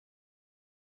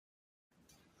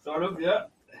Sort of, yeah.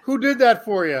 Who did that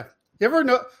for you? You ever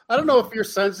know? I don't know if you're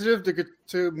sensitive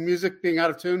to music being out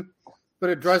of tune, but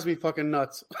it drives me fucking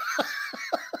nuts.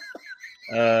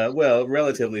 Well,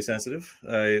 relatively sensitive.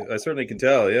 I certainly can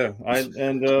tell. Yeah,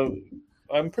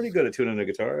 I'm pretty good at tuning a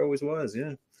guitar. I always was.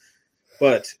 Yeah,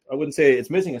 but I wouldn't say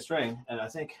it's missing a string. And I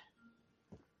think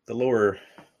the lower,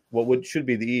 should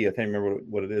be the E. I can't remember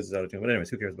what it is out of tune. But anyways,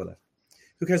 who cares about that?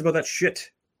 Who cares about that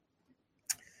shit?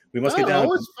 We must get down.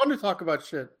 It's fun to talk about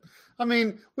shit. I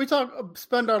mean, we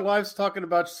spend our lives talking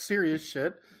about serious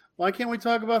shit. Why can't we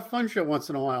talk about fun shit once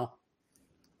in a while?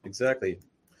 Exactly.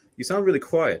 You sound really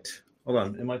quiet. Hold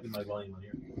on, it might be my volume on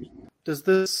here. Does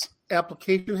this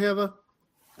application have a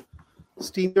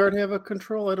StreamYard have a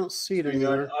control? I don't see it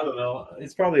anywhere. I don't know.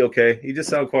 It's probably okay. You just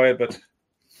sound quiet, but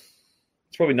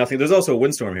it's probably nothing. There's also a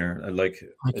windstorm here.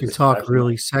 I can talk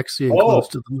really sexy and close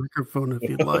to the microphone if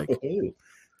you'd like.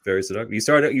 Very seductive.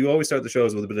 You always start the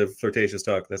shows with a bit of flirtatious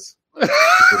talk. That's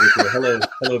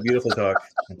hello, beautiful talk.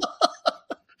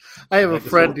 I have a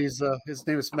friend. His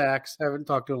name is Max. I haven't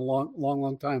talked to him in a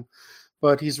long time,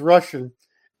 but he's Russian,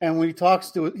 and when he talks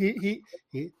to he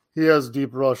has deep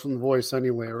Russian voice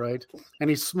anyway, right? And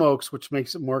he smokes, which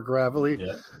makes it more gravelly.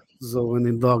 Yeah. So when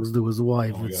he talks to his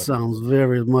wife, it sounds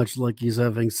very much like he's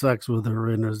having sex with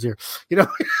her in his ear. You know.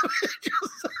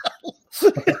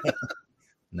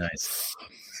 Nice.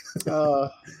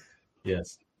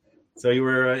 Yes. So you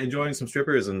were enjoying some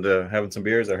strippers and having some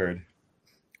beers, I heard.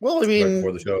 Well, I mean, right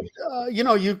before the show.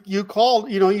 You called,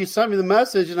 you sent me the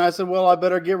message, and I said, well, I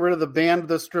better get rid of the band,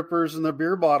 the strippers, and the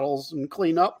beer bottles, and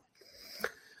clean up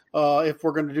if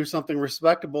we're going to do something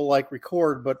respectable like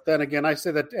record. But then again, I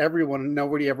say that to everyone, and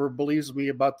nobody ever believes me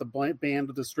about the band,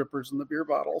 the strippers, and the beer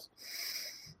bottles.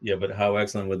 Yeah, but how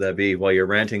excellent would that be while you're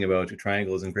ranting about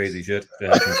triangles and crazy shit to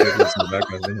have some strippers in the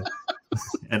background,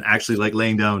 and actually like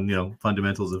laying down,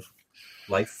 fundamentals of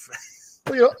life.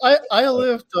 Well, I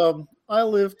lived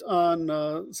on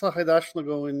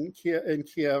Sahaydashnago in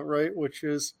Kiev, right, which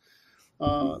is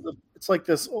it's like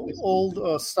this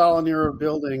old Stalin era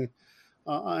building,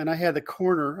 and I had the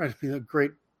corner. I mean, a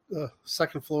great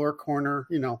second floor corner,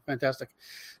 fantastic.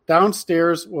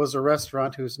 Downstairs was a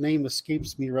restaurant whose name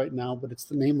escapes me right now, but it's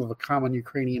the name of a common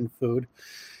Ukrainian food,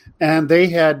 and they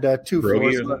had two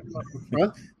floors.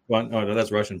 What? Oh no,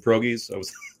 that's Russian. Pierogies.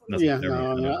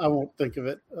 I won't think of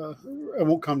it. It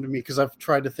won't come to me because I've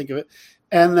tried to think of it.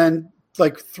 And then,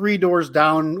 like 3 doors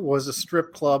down was a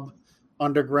strip club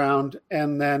underground,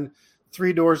 and then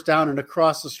 3 doors down and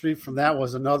across the street from that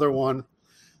was another one.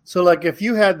 So, like, if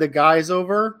you had the guys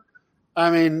over, I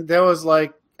mean, there was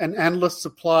like an endless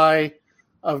supply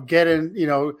of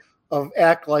of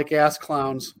act like ass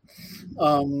clowns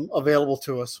available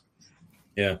to us.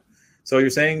 Yeah. So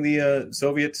you're saying the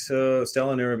Soviet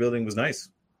Stalin era building was nice?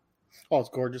 Oh, it's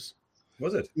gorgeous.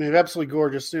 Was it? I mean, absolutely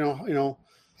gorgeous. 10-foot,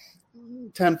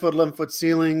 11-foot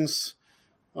ceilings.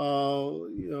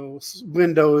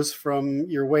 Windows from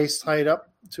your waist height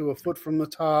up to a foot from the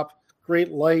top.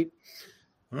 Great light.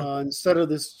 Instead of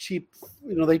this cheap,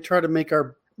 they try to make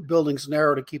our buildings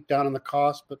narrow to keep down on the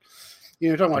cost, but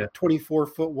you're talking about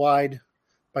 24-foot wide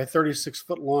by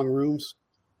 36-foot long rooms.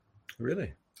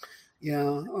 Really? Yeah.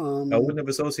 I wouldn't have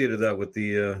associated that with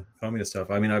the communist stuff.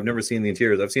 I mean, I've never seen the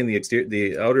interiors. I've seen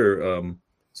the outer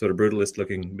sort of brutalist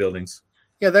looking buildings.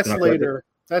 Yeah, that's later.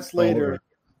 That's later.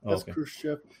 That's okay.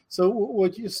 Khrushchev. So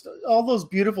all those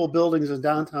beautiful buildings in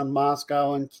downtown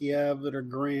Moscow and Kiev that are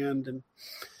grand, and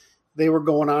they were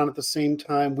going on at the same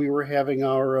time we were having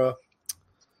our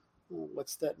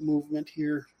what's that movement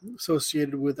here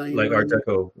associated with like Art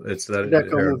Deco? It's that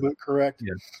Deco movement, correct?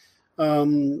 Yeah.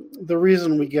 The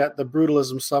reason we got the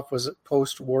brutalism stuff was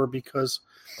post-war because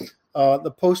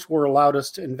the post-war allowed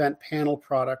us to invent panel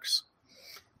products.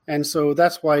 And so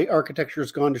that's why architecture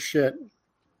has gone to shit.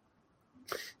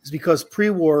 It's because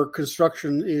pre-war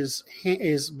construction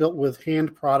is built with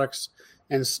hand products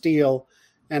and steel,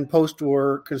 and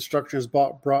post-war construction is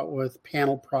brought with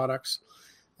panel products.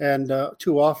 And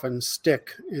too often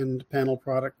stick in panel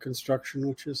product construction,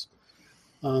 which is,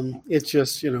 it's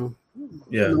just, Yeah,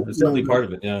 it's certainly part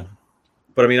of it. Yeah,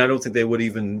 but I mean, I don't think they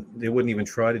wouldn't even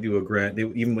try to do a grand.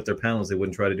 Even with their panels, they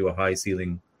wouldn't try to do a high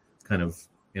ceiling, kind of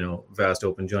vast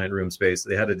open giant room space.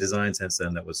 They had a design sense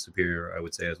then that was superior, I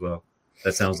would say, as well.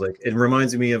 That sounds like it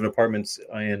reminds me of an apartment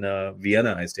in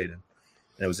Vienna I stayed in, and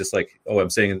it was just like, I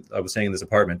was staying in this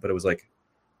apartment, but it was like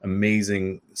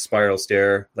amazing spiral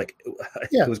stair, like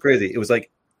it was crazy. It was like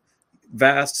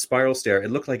vast spiral stair. It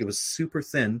looked like it was super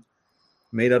thin,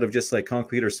 made out of just like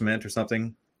concrete or cement or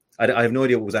something. I have no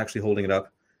idea what was actually holding it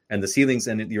up. And the ceilings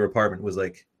in your apartment was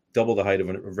like double the height of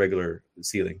a regular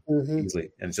ceiling easily.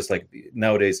 And it's just like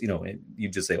nowadays, you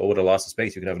just say, oh, what a loss of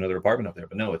space. You could have another apartment up there.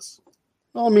 But no, it's.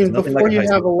 Well, I mean, before you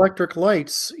have electric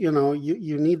lights, you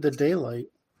need the daylight.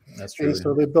 That's true. And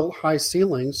so they built high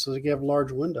ceilings so they have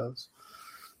large windows.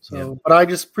 So, but I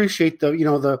just appreciate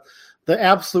the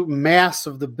absolute mass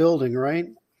of the building, right?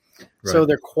 So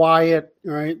they're quiet,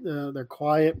 right? They're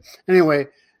quiet. Anyway,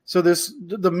 so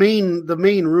the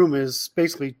main room is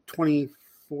basically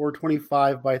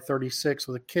 25 by 36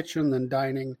 with a kitchen, then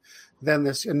dining, then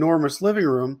this enormous living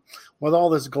room with all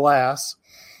this glass,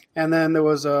 and then there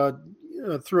was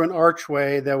through an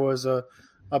archway there was a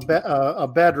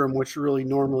bedroom, which really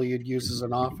normally you'd use as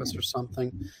an office or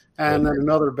something, and then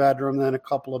another bedroom, then a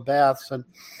couple of baths, and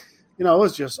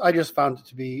I just found it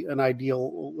to be an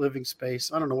ideal living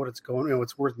space. I don't know what it's going.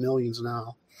 It's worth millions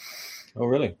now. Oh,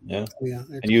 really? Yeah. Yeah.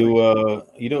 And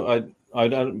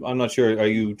I'm not sure. Are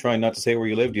you trying not to say where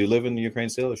you live? Do you live in Ukraine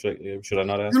still? Or should I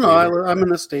not ask? No, I'm in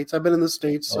the States. I've been in the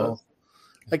States.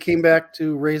 I came back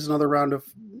to raise another round of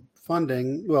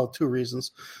funding. Well, 2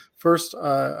 reasons. First,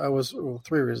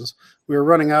 three reasons. We were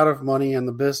running out of money in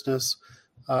the business.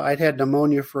 I'd had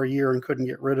pneumonia for a year and couldn't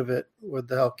get rid of it with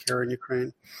the healthcare in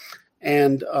Ukraine,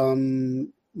 and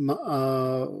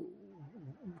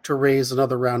to raise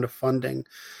another round of funding.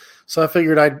 So I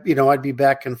figured I'd be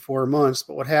back in 4 months.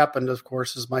 But what happened, of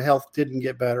course, is my health didn't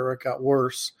get better; it got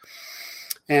worse.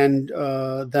 And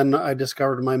then I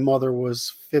discovered my mother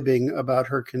was fibbing about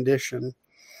her condition,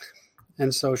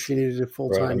 and so she needed a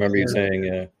full-time. Right. I remember you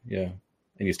saying, yeah,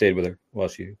 and you stayed with her while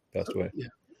she passed away. Yeah.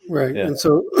 Right. Yeah. And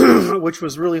so, which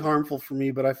was really harmful for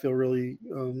me, but I feel really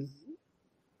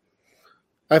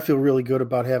good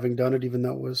about having done it, even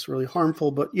though it was really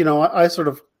harmful. But, I sort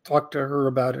of talked to her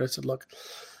about it. I said, look,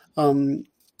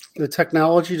 the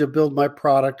technology to build my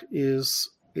product it's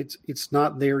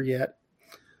not there yet,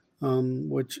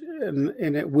 and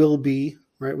it will be,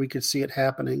 right. We could see it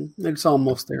happening. It's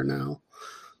almost there now.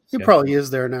 It probably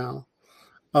is there now.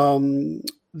 And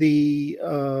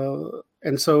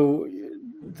so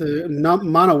the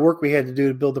amount of work we had to do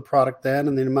to build the product then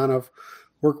and the amount of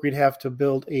work we'd have to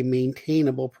build a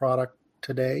maintainable product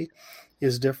today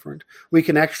is different. We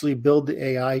can actually build the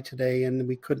AI today, and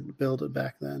we couldn't build it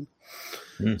back then.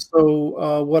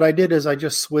 So what I did is I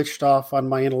just switched off on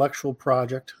my intellectual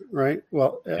project, right?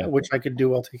 Well, which I could do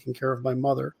while taking care of my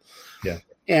mother. Yeah.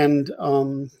 And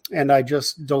I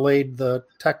just delayed the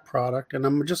tech product, and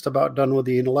I'm just about done with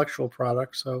the intellectual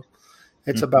product. So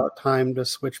it's about time to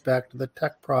switch back to the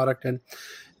tech product, and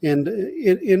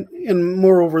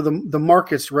moreover, the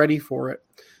market's ready for it.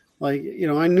 Like,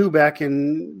 I knew back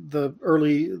in the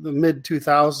mid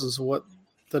 2000s what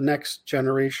the next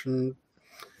generation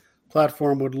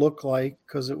platform would look like,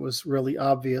 because it was really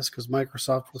obvious, because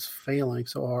Microsoft was failing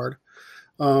so hard.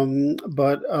 The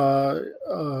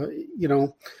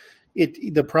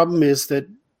problem is that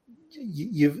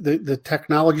the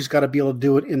technology's got to be able to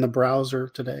do it in the browser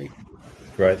today.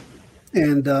 Right.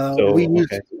 And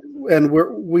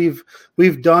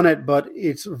we've done it, but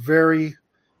it's very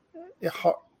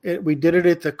hard. We did it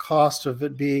at the cost of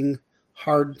it being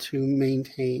hard to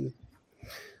maintain.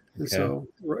 And so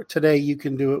today you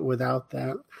can do it without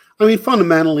that. I mean,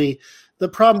 fundamentally, the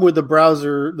problem with the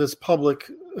browser, this public,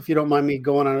 if you don't mind me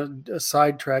going on a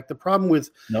sidetrack, the problem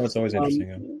with it's always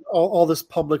interesting. All this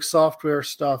public software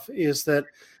stuff is that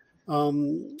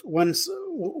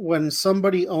when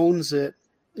somebody owns it,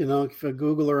 if a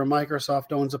Google or a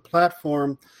Microsoft owns a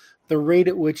platform, the rate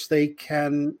at which they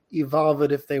can evolve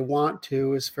it if they want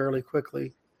to is fairly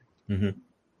quickly. Mm-hmm.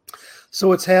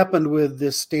 So it's happened with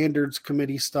this standards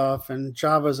committee stuff, and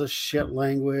Java's a shit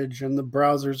language, and the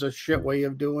browser's a shit way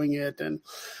of doing it, and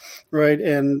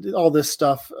all this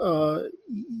stuff.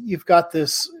 You've got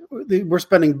this. We're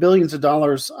spending billions of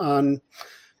dollars on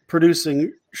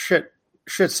producing shit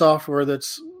software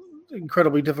that's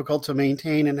incredibly difficult to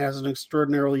maintain and has an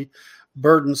extraordinarily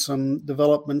burdensome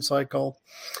development cycle.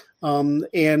 And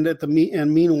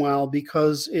meanwhile,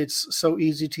 because it's so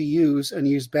easy to use and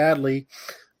use badly,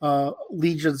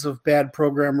 legions of bad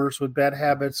programmers with bad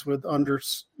habits, with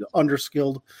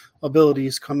underskilled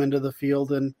abilities come into the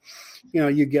field, and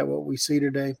you get what we see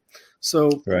today.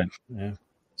 So right, yeah.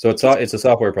 So it's a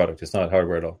software product. It's not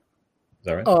hardware at all. Is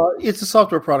that right? It's a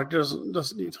software product. It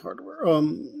doesn't need hardware.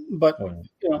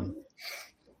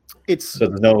 It's so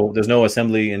there's no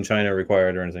assembly in China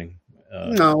required or anything.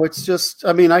 No, it's just.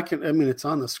 It's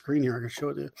on the screen here. I can show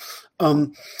it to you.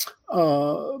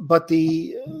 But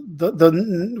the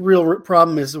real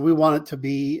problem is that we want it to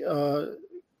be.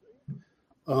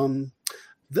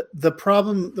 The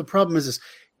problem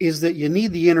is that you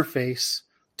need the interface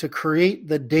to create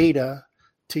the data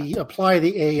to apply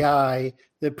the AI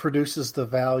that produces the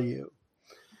value.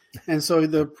 And so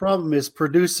the problem is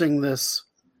producing this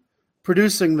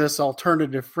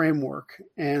alternative framework,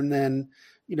 and then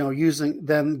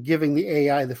giving the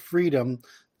AI the freedom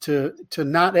to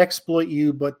not exploit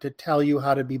you, but to tell you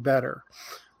how to be better,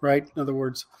 right? In other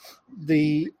words,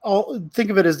 think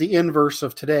of it as the inverse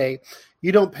of today.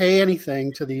 You don't pay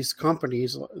anything to these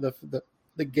companies,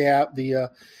 the Gap, the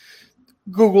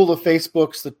Google, the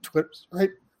Facebooks, the Twitters, right?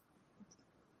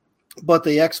 But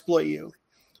they exploit you.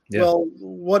 Yeah. Well,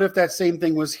 what if that same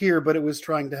thing was here, but it was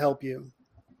trying to help you?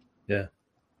 Yeah.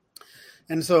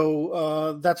 And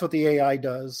so that's what the AI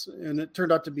does. And it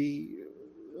turned out to be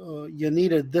you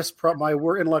needed my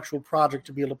intellectual project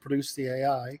to be able to produce the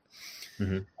AI.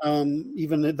 Mm-hmm.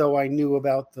 Even though I knew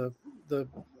about the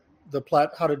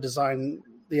how to design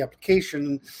the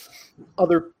application,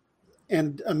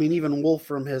 even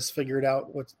Wolfram has figured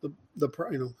out what's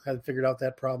had figured out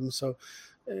that problem. So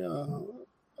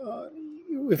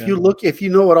if you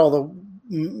know what all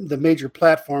the major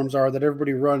platforms are that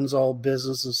everybody runs all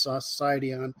business and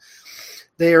society on,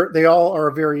 they all are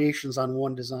variations on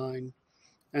one design.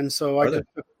 And so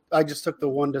I just took the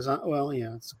one design. Well,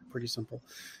 yeah, it's pretty simple.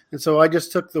 And so I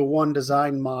just took the one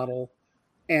design model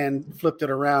and flipped it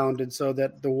around, and so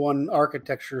that the one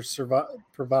architecture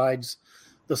provides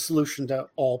the solution to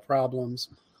all problems.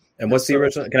 And what's the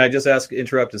original? Can I just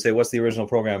interrupt and say, what's the original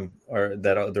program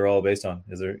that they're all based on?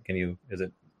 Is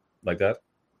it like that?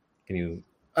 Can you?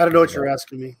 I don't know what you're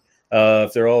asking me.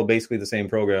 If they're all basically the same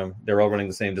program, they're all running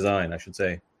the same design, I should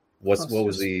say. Was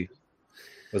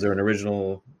there an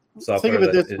original software? Think of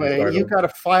it this way: you've got a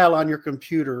file on your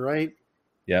computer, right?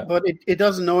 Yeah. But it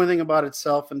doesn't know anything about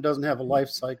itself and doesn't have a life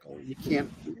cycle. You can't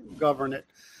govern it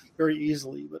very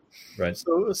easily. But right.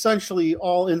 So essentially,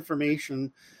 all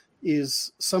information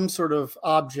is some sort of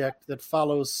object that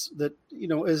follows that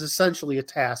is essentially a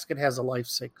task. It has a life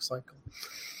cycle.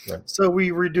 Right. So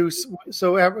we reduce.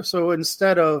 So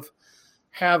instead of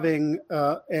having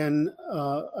an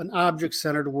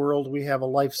object-centered world, we have a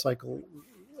life cycle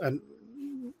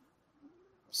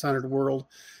centered world,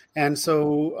 and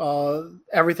so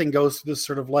everything goes through this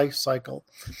sort of life cycle.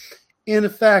 In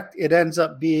effect, it ends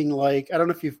up being like, I don't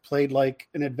know if you've played like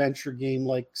an adventure game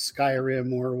like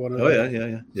Skyrim or one of those.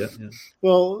 Oh yeah.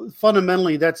 Well,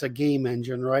 fundamentally, that's a game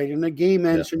engine, right? In a game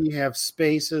engine, you have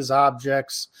spaces,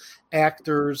 objects,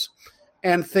 actors,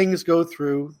 and things go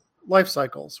through life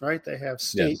cycles, right? They have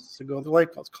states to go through life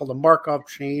cycles. It's called a Markov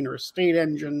chain or a state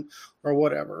engine or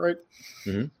whatever, right?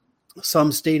 Mm-hmm.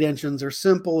 Some state engines are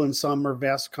simple and some are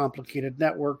vast, complicated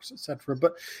networks, etc.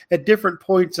 But at different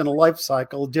points in a life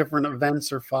cycle, different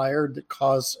events are fired that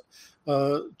cause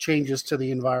changes to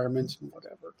the environment and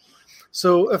whatever.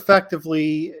 So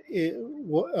effectively,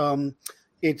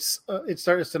 it's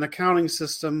an accounting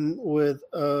system with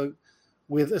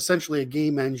essentially a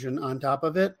game engine on top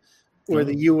of it, where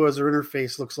the user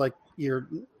interface looks like your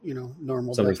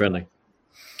normal something friendly,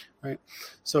 right?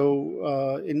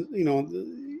 So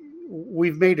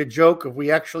we've made a joke of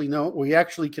we actually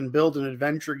can build an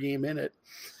adventure game in it,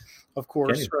 of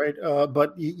course, right?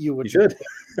 But you would. You should.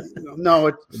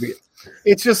 No,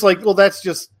 it's just like, well, that's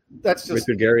just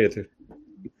Richard Garriott too.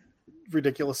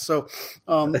 Ridiculous. So,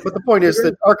 but the point is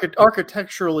that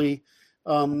architecturally,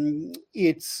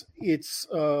 it's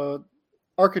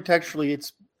architecturally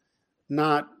it's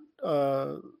not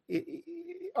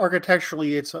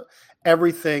architecturally it's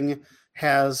everything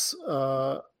has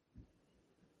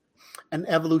an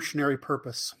evolutionary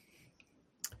purpose,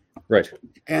 right?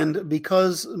 And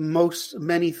because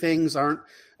many things aren't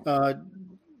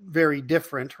very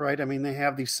different, right? I mean, they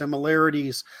have these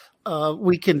similarities.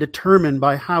 We can determine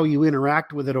by how you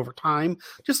interact with it over time,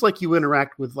 just like you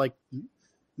interact with like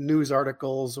news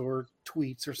articles or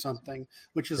tweets or something,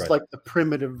 which is like the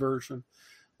primitive version.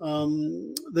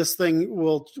 This thing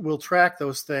will track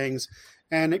those things,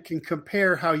 and it can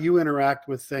compare how you interact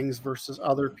with things versus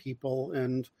other people,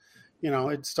 and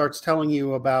it starts telling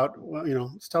you about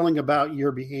it's telling about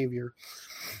your behavior.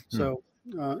 So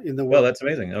in the well, that's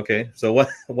amazing. Okay, so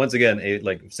once again,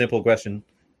 a simple question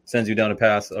sends you down a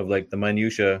path of like the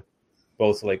minutia,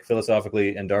 both like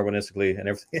philosophically and Darwinistically and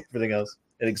everything else,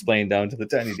 and explained down to the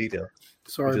tiny detail.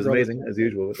 Sorry, which is amazing as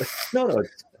usual. No,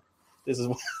 this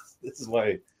is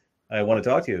why I want to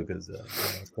talk to you, because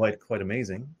it's quite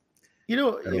amazing.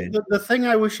 The thing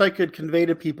I wish I could convey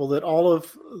to people, that all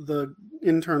of the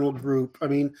internal group, I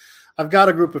mean, I've got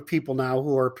a group of people now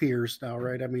who are peers now,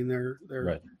 right? I mean,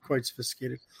 they're quite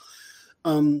sophisticated.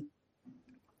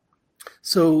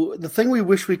 So the thing we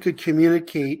wish we could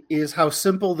communicate is how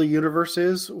simple the universe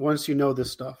is once you know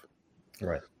this stuff.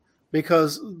 Right.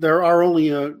 Because there are only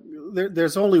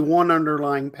there's only one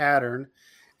underlying pattern,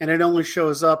 and it only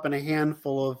shows up in a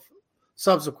handful of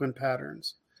subsequent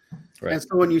patterns. Right. And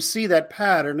so when you see that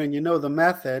pattern and you know the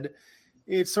method,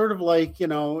 it's sort of like,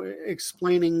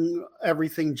 explaining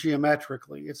everything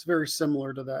geometrically. It's very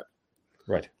similar to that.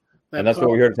 Right. And that's what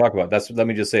we're here to talk about. Let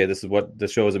me just say, this is what the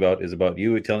show is about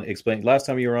you explain. Last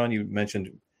time you were on, you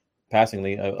mentioned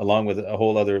passingly, along with a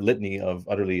whole other litany of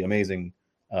utterly amazing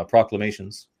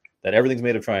proclamations, that everything's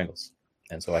made of triangles.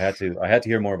 And so I had to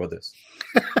hear more about this.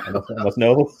 I must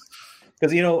know,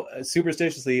 because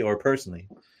superstitiously or personally,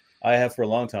 I have for a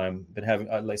long time been having.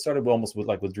 I started almost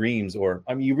with dreams, or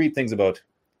you read things about,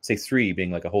 say, 3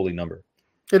 being like a holy number.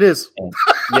 It is. And,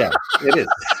 yeah, it is.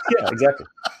 Yeah, exactly.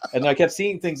 And I kept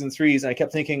seeing things in 3s, and I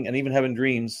kept thinking, and even having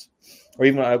dreams, or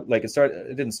even it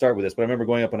didn't start with this, but I remember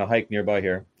going up on a hike nearby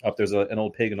here. There's an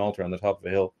old pagan altar on the top of a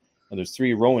hill, and there's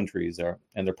 3 rowan trees there,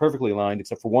 and they're perfectly aligned,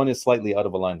 except for one is slightly out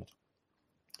of alignment.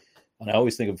 And I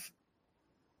always think of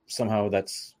somehow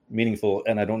that's meaningful,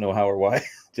 and I don't know how or why,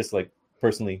 just like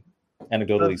personally,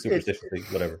 anecdotally, superstitiously,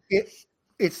 whatever.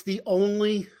 It's the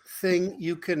only thing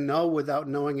you can know without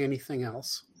knowing anything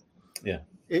else. Yeah.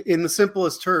 In the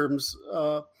simplest terms,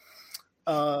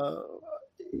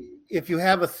 if you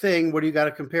have a thing, what do you got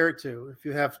to compare it to? If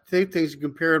you have things, you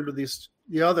compare them to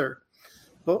the other.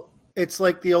 But it's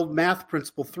like the old math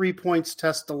principle: 3 points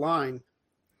test a line.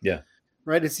 Yeah.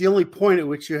 Right. It's the only point at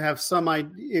which you have some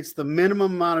idea. It's the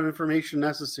minimum amount of information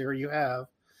necessary you have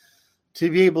to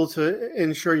be able to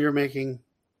ensure you're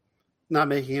not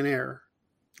making an error.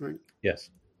 Right. Yes.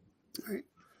 Right.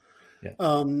 Yeah.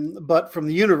 But from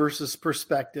the universe's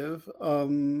perspective,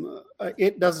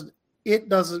 it doesn't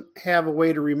have a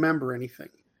way to remember anything,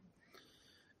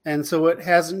 and so it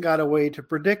hasn't got a way to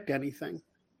predict anything.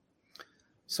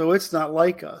 So it's not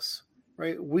like us,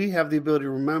 right? We have the ability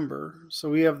to remember, so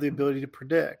we have the ability to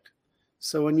predict.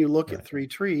 So when you look at 3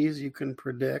 trees, you can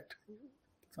predict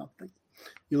something.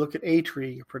 You look at a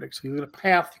tree, you predict something. You look at a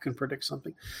path, you can predict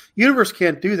something. Universe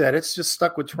can't do that. It's just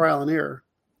stuck with trial and error.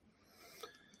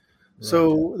 Right.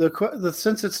 So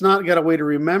since it's not got a way to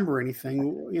remember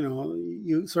anything,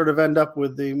 you sort of end up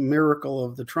with the miracle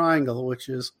of the triangle, which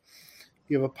is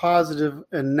you have a positive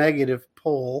and negative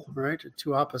pole, right?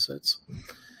 2 opposites.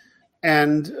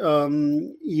 And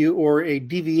or a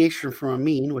deviation from a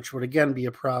mean, which would again be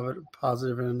a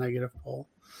positive and a negative pole.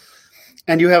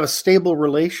 And you have a stable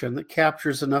relation that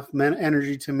captures enough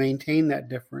energy to maintain that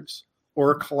difference,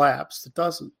 or a collapse that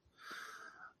doesn't.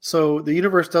 So the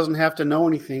universe doesn't have to know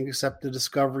anything except the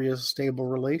discovery of a stable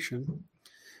relation.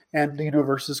 And the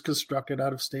universe is constructed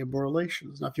out of stable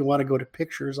relations. Now, if you want to go to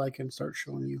pictures, I can start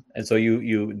showing you. And so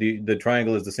the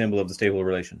triangle is the symbol of the stable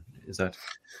relation. Is that?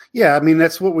 Yeah, I mean,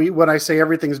 that's when I say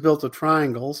everything's built of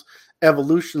triangles,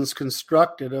 evolution's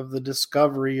constructed of the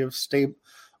discovery of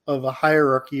a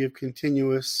hierarchy of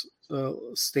continuous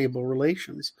stable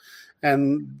relations.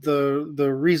 And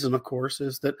the reason, of course,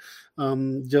 is that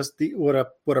just what a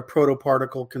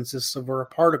protoparticle consists of, or a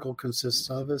particle consists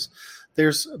of, is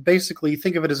there's basically,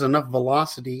 think of it as enough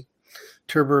velocity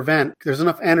to prevent, there's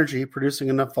enough energy producing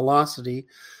enough velocity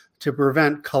to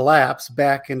prevent collapse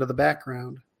back into the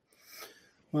background.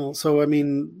 Well, so I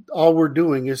mean, all we're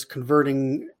doing is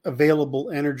converting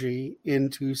available energy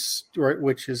into,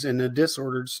 which is in a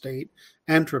disordered state,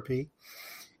 entropy,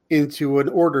 into an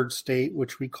ordered state,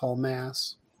 which we call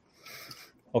mass.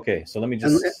 Okay, so let me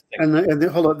just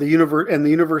hold on. The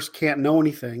universe can't know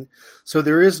anything, so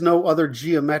there is no other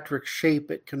geometric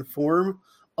shape it can form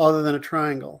other than a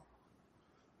triangle.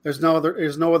 There's no other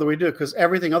way to do it, because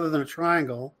everything other than a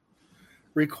triangle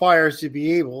requires to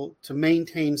be able to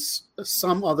maintain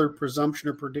some other presumption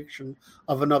or prediction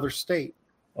of another state.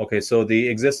 Okay, so the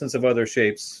existence of other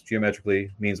shapes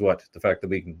geometrically means what? The fact that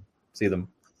we can see them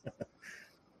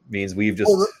means we've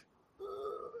just.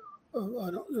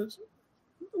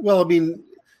 Well, I mean,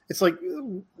 it's like,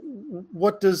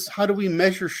 how do we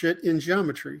measure shit in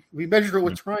geometry? We measure it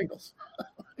with triangles.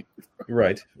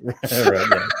 Right.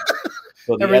 Yeah.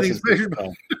 So everything's measured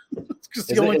by.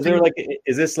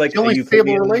 Is this like the only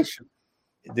stable relation?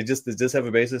 Does this have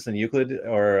a basis in Euclid,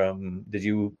 or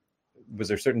was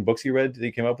there certain books you read that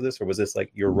you came up with this, or was this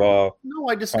like your raw? No,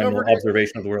 I discovered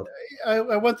observation of the world. I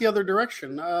went the other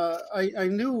direction. I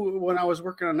knew when I was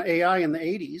working on AI in the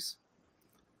 80s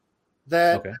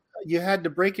that you had to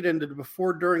break it into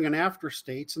before, during, and after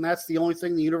states, and that's the only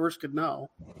thing the universe could know.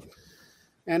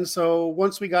 And so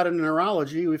once we got into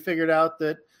neurology, we figured out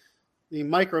that the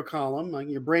microcolumn, like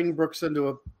your brain brooks into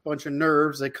a bunch of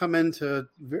nerves, they come into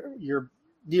your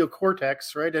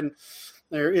neocortex, right? And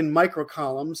they're in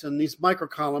microcolumns, and these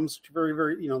microcolumns, very,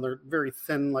 very, they're very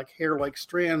thin, like hair-like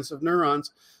strands of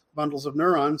neurons, bundles of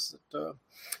neurons.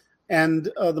 And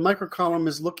the microcolumn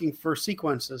is looking for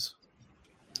sequences.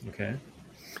 Okay.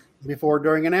 Before,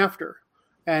 during, and after.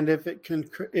 And if it can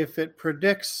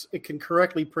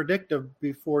correctly predict a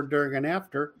before, during, and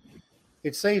after,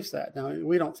 it saves that. Now,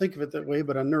 we don't think of it that way,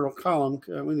 but a neural column,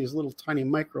 these little tiny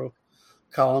micro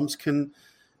columns can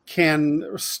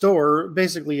store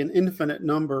basically an infinite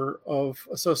number of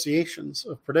associations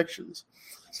of predictions.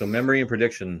 So memory and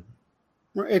prediction.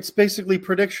 It's basically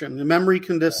prediction. The memory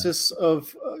consists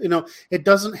of, you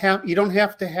don't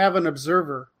have to have an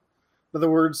observer. In other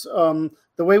words,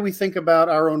 the way we think about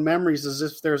our own memories is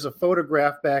if there's a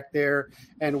photograph back there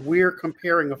and we're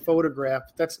comparing a photograph.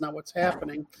 That's not what's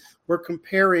happening. We're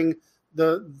comparing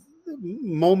the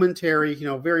momentary,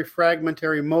 very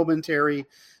fragmentary, momentary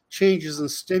changes in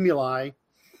stimuli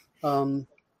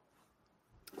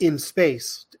in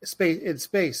space.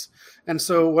 And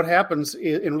so what happens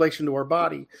in relation to our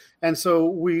body? And so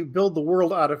we build the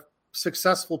world out of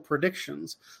successful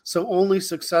predictions. So only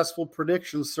successful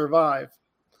predictions survive.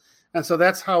 And so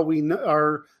that's how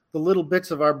the little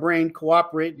bits of our brain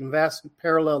cooperate in vast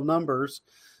parallel numbers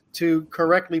to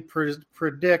correctly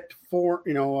predict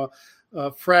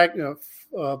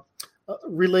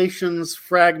relations,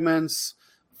 fragments,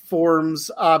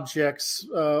 forms, objects,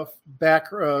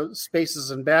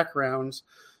 spaces and backgrounds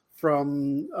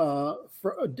from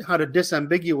how to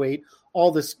disambiguate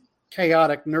all this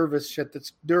chaotic nervous shit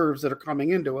nerves that are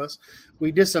coming into us.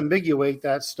 We disambiguate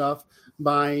that stuff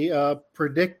by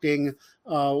predicting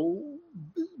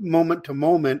moment to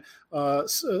moment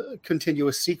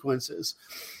continuous sequences.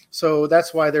 So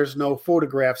that's why there's no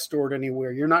photograph stored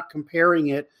anywhere. You're not comparing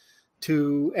it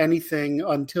to anything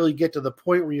until you get to the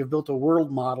point where you've built a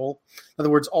world model. In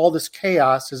other words, all this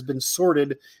chaos has been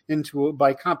sorted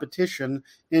by competition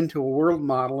into a world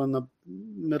model in the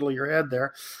middle of your head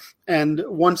there. And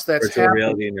once that's happened,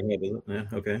 reality in your head, isn't it?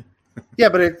 Yeah, okay. Yeah,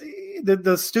 but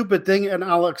the stupid thing, and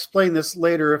I'll explain this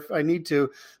later if I need to,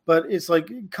 but it's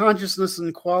like consciousness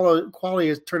and quality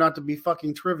has turned out to be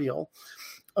fucking trivial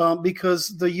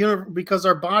because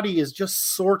our body is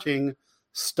just sorting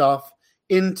stuff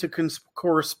into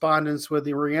correspondence with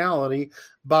the reality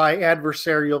by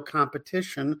adversarial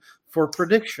competition for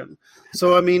prediction.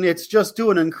 So, it's just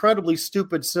doing an incredibly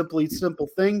stupid, simple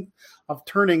thing of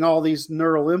turning all these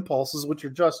neural impulses, which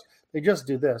are they just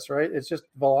do this, right? It's just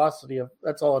velocity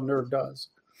that's all a nerve does.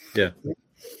 Yeah.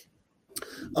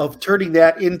 Of turning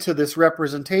that into this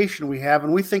representation we have.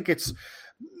 And we think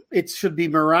it should be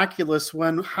miraculous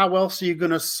when how else are you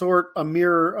going to sort a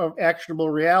mirror of actionable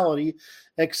reality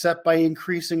except by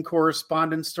increasing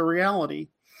correspondence to reality?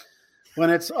 When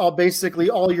it's all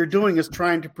you're doing is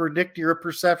trying to predict your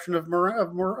perception of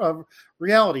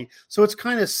reality. So it's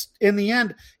kind of, in the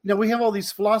end, we have all these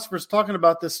philosophers talking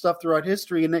about this stuff throughout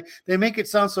history, and they make it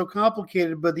sound so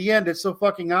complicated, but at the end, it's so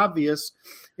fucking obvious.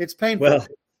 It's painful. Well,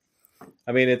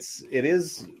 it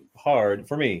is hard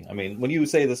for me. When you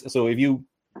say this, so if you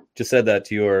just said that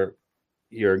to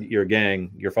your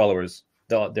gang, your followers,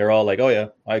 they're all like, oh yeah,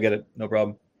 I get it. No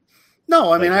problem.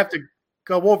 No, I have to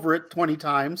go over it 20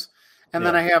 times. And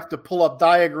then I have to pull up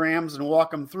diagrams and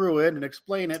walk them through it and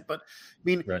explain it. But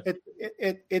right.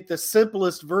 It the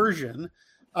simplest version.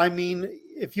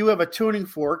 If you have a tuning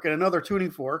fork and another tuning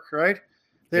fork, right?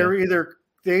 They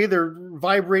either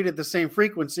vibrate at the same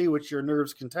frequency, which your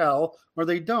nerves can tell, or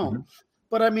they don't. Mm-hmm.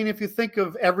 But if you think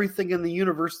of everything in the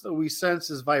universe that we sense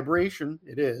as vibration,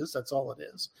 it is. That's all it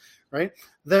is, right?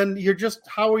 Then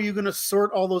how are you going to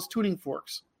sort all those tuning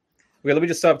forks? Okay, let me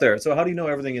just stop there. So how do you know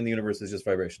everything in the universe is just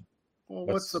vibration? Well,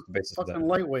 what's the basis fucking of that?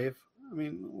 Light wave?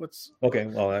 What's okay?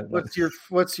 Well, what's your?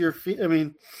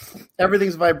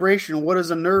 Everything's vibration. What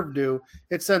does a nerve do?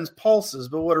 It sends pulses,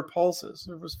 but what are pulses?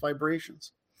 They're just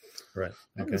vibrations. Right.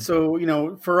 Okay.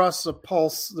 So for us, a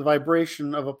pulse, the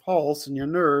vibration of a pulse in your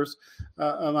nerves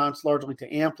amounts largely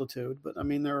to amplitude. But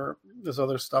there's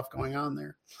other stuff going on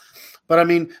there. But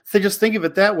just think of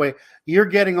it that way. You're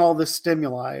getting all this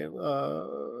stimuli.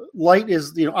 Light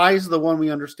is, eyes are the one we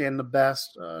understand the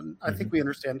best. I think we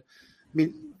understand.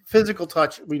 Physical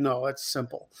touch, we know it's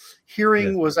simple.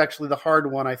 Hearing was actually the hard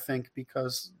one, I think,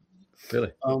 because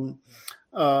really,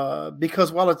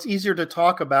 because while it's easier to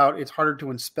talk about, it's harder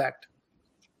to inspect.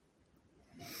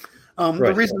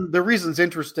 Right. The reason's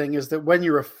interesting is that when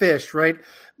you're a fish, right,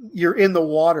 you're in the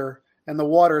water and the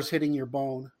water is hitting your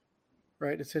bone.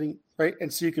 Right, it's hitting right,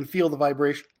 and so you can feel the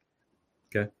vibration.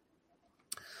 Okay.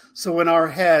 So in our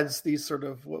heads, these sort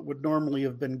of what would normally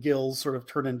have been gills sort of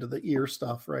turn into the ear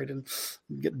stuff, right, and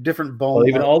get different bone. Well,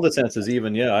 even all the senses,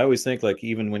 I always think like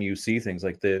even when you see things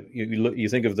like you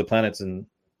think of the planets and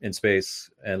in space,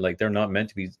 and like they're not meant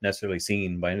to be necessarily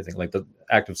seen by anything. Like the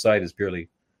active sight is purely,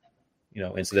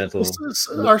 incidental.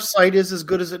 Our sight is as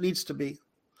good as it needs to be.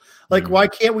 Like, why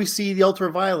can't we see the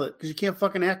ultraviolet? Because you can't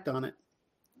fucking act on it.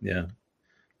 Yeah.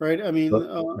 Right. I mean,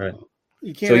 right.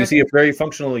 You can't. So you see a very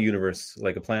functional universe,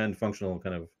 like a planned, functional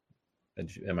kind of.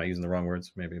 Am I using the wrong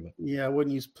words? Maybe. But. Yeah, I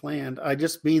wouldn't use planned. I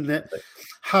just mean that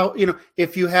how,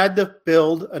 if you had to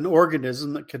build an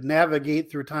organism that could navigate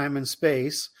through time and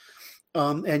space,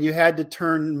 and you had to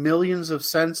turn millions of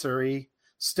sensory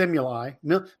stimuli,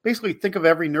 basically think of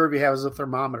every nerve you have as a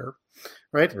thermometer,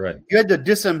 right? Right. You had to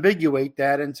disambiguate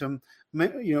that into,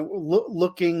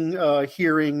 looking,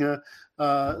 hearing,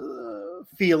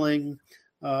 feeling,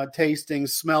 tasting,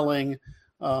 smelling,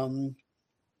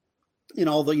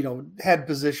 all the head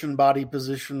position, body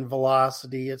position,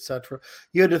 velocity, etc.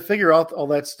 You had to figure out all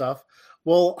that stuff.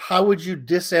 Well, how would you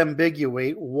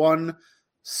disambiguate one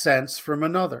sense from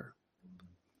another?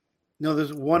 No,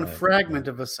 there's one fragment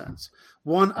of a sense,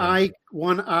 one eye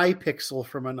pixel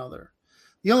from another.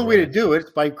 The only way to do it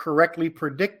is by correctly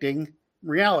predicting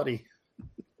reality.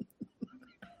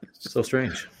 So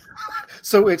strange.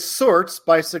 So it sorts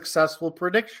by successful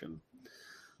prediction.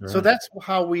 So that's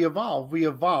how we evolve. We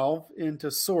evolve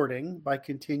into sorting by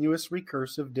continuous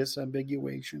recursive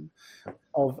disambiguation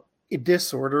of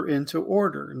disorder into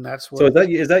order, and that's what. So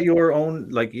is that your own?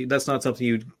 Like, that's not something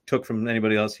you took from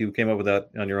anybody else. You came up with that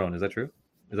on your own. Is that true?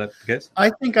 Is that the case? I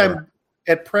think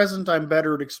at present I'm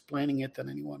better at explaining it than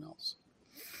anyone else.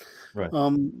 Right.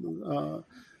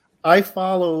 I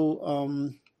follow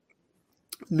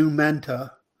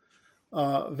Numenta.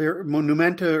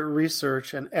 Numenta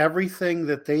research, and everything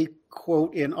that they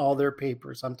quote in all their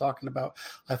papers. I'm talking about,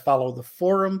 I follow the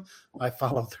forum, I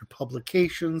follow their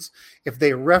publications. If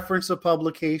they reference a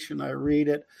publication, I read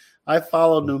it. I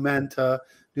follow Numenta.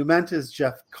 Numenta is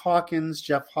Jeff Hawkins,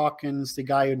 the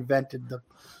guy who invented the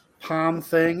Palm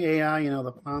thing, AI,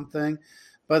 the Palm thing.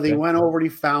 But he went over and he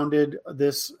founded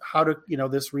this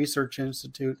this research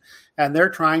institute, and they're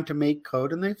trying to make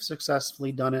code, and they've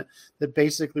successfully done it, that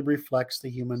basically reflects the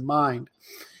human mind.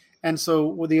 And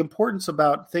so the importance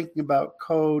about thinking about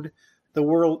code, the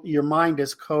world, your mind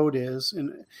as code is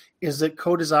that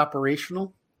code is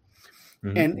operational.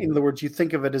 Mm-hmm. And in other words, you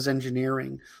think of it as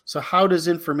engineering. So how does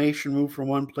information move from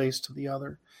one place to the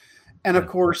other? And of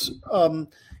course,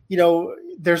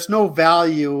 there's no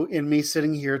value in me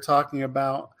sitting here talking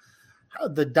about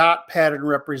the dot pattern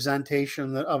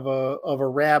representation of a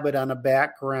rabbit on a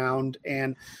background,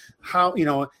 and how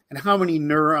many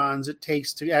neurons it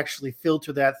takes to actually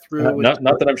filter that through.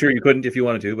 Not that I'm sure you couldn't if you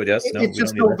wanted to, but yes, it's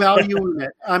just no value in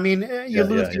it. I mean, you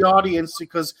lose the audience,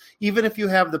 because even if you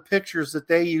have the pictures that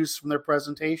they use from their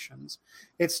presentations,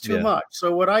 it's too much.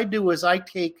 So what I do is I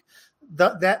take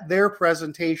their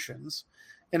presentations.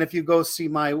 And if you go see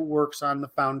my works on the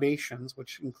foundations,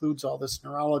 which includes all this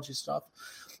neurology stuff,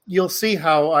 you'll see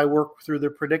how I work through the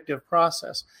predictive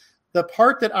process. The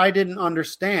part that I didn't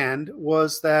understand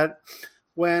was that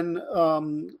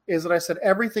I said,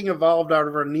 everything evolved out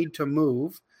of our need to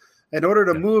move. In order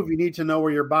to move, you need to know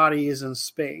where your body is in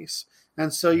space.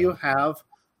 And so you have,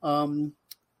 oh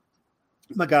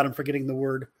my God, I'm forgetting the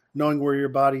word. Knowing where your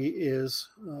body is,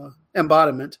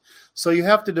 embodiment. So you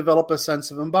have to develop a sense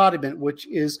of embodiment, which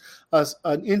is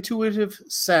an intuitive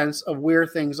sense of where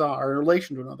things are in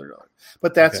relation to another.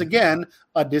 But that's, again,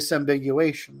 a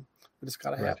disambiguation. It's got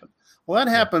to happen. Well, that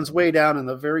happens way down in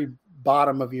the very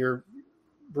bottom of your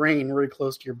brain, really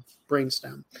close to your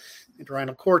brainstem,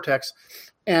 entorhinal cortex.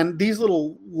 And these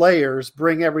little layers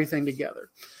bring everything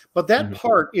together. But that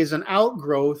part is an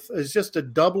outgrowth, is just a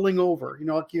doubling over.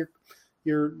 Like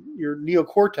your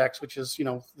neocortex, which is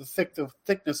the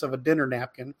thickness of a dinner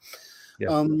napkin.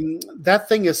 That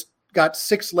thing has got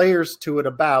 6 layers to it,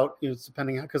 about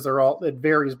depending on, because it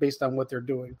varies based on what they're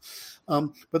doing.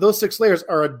 But those 6 layers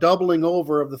are a doubling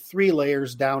over of the 3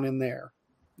 layers down in there.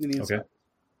 In the inside.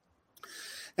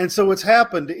 And so what's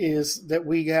happened is that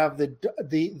we have the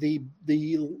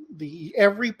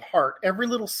every part, every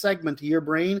little segment of your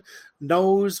brain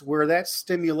knows where that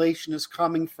stimulation is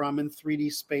coming from in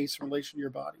 3D space in relation to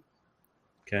your body.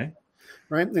 Okay.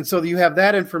 Right. And so you have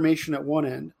that information at one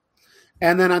end.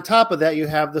 And then on top of that, you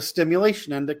have the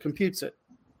stimulation end that computes it.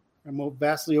 I'm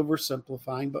vastly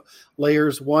oversimplifying, but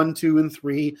layers 1, 2, and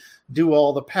 3 do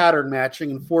all the pattern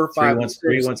matching, and 4, 5, and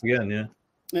 6 once again,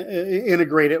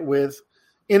 integrate it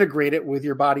with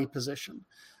your body position.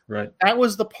 Right. That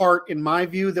was the part, in my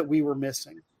view, that we were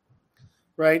missing.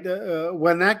 Right.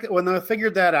 When I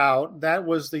figured that out, that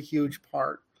was the huge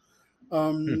part.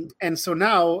 And so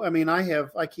now, I mean,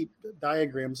 I keep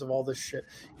diagrams of all this shit.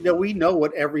 We know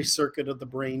what every circuit of the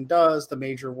brain does, the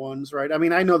major ones, right? I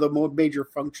mean, I know the major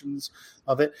functions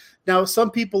of it. Now,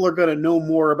 some people are going to know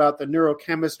more about the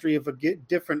neurochemistry of a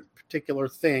different particular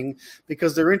thing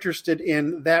because they're interested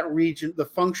in that region, the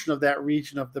function of that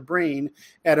region of the brain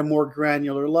at a more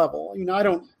granular level.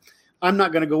 I'm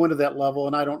not going to go into that level,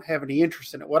 and I don't have any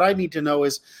interest in it. What I need to know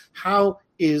is how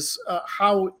is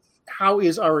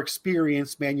our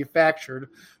experience manufactured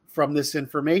from this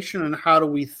information, and how do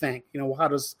we think? How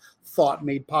does thought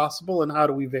made possible, and how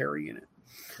do we vary in it?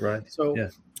 Right. So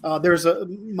there's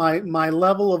my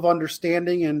level of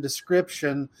understanding and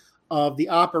description of the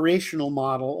operational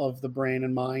model of the brain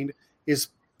and mind is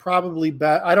probably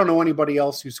better. I don't know anybody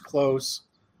else who's close.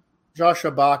 Joshua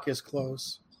Bach is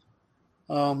close.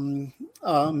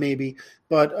 Maybe,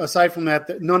 but aside from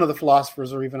that, none of the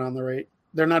philosophers are even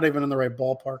they're not even in the right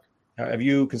ballpark. Have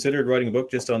you considered writing a book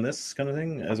just on this kind of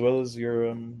thing, as well as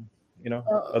your,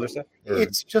 other stuff? Or?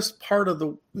 It's just part of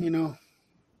the,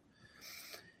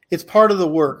 it's part of the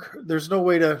work. There's no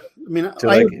way to,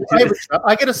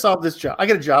 I got to solve this job. I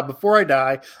get a job before I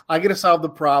die. I got to solve the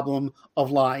problem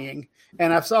of lying.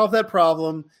 And I've solved that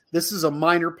problem. This is a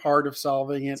minor part of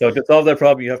solving it. So to solve that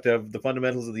problem, you have to have the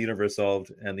fundamentals of the universe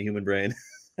solved and the human brain.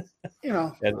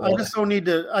 I just don't need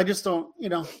to. I just don't.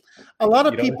 A lot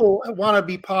of people want to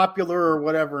be popular or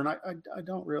whatever, and I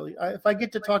don't really. If I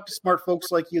get to talk to smart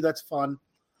folks like you, that's fun.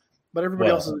 But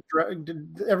everybody else is a drag.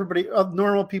 Everybody,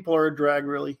 normal people are a drag,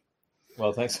 really.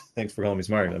 Well, thanks for calling me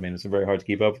smart. I mean, it's very hard to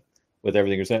keep up with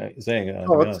everything you're saying.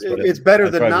 It's better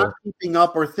than not keeping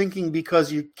up or thinking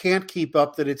because you can't keep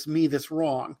up that it's me that's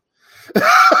wrong.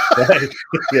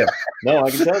 Yeah. No,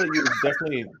 I can tell that you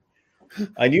definitely.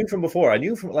 I knew from,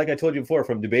 like I told you before,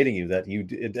 from debating you,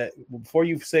 that before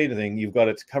you say anything, you've got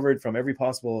it covered from every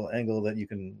possible angle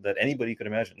that anybody could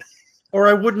imagine. Or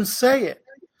I wouldn't say it.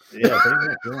 Yeah, pretty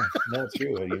much. Yeah. No, it's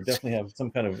true. You definitely have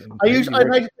some kind of.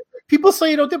 People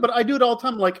say you don't do it, but I do it all the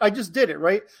time. Like I just did it,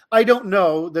 right? I don't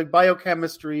know the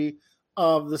biochemistry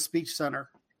of the speech center,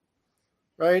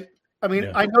 right? I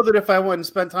mean, I know that if I went and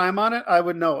spent time on it, I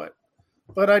would know it,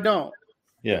 but I don't.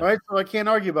 Yeah. Right. So I can't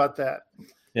argue about that.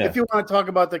 Yeah. If you want to talk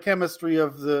about the chemistry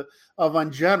of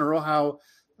in general, how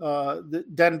the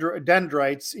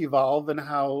dendrites evolve and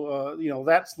how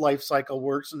that life cycle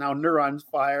works and how neurons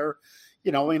fire, I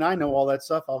know all that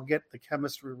stuff. I'll get the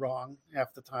chemistry wrong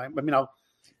half the time. I mean, I'll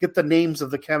get the names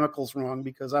of the chemicals wrong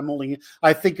because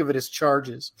I think of it as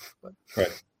charges. But,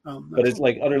 right. But it's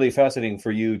like utterly fascinating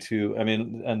for you to. I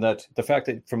mean, and that the fact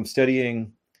that from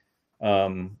studying.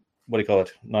 What do you call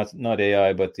it? Not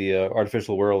AI, but the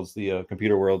artificial worlds, the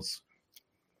computer worlds,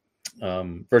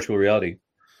 virtual reality.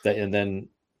 And then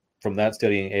from that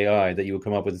studying AI, that you would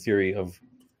come up with a theory of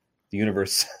the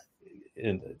universe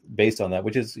based on that,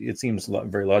 which it seems a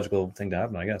very logical thing to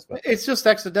happen, I guess. But it's just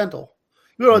accidental.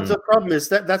 The problem is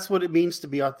that's what it means to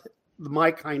be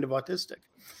my kind of autistic,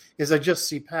 is I just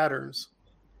see patterns.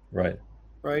 Right.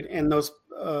 Right, and those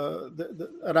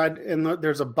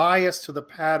there's a bias to the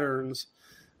patterns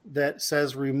that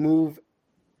says remove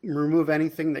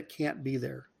anything that can't be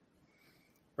there.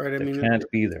 Right. Can't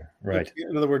be there. Right.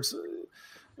 In other words,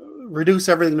 reduce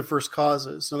everything to first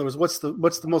causes. In other words, what's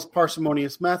the most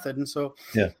parsimonious method? And so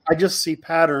I just see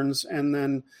patterns, and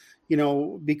then,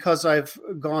 because I've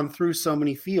gone through so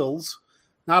many fields,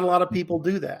 not a lot of people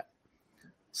do that.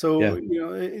 So,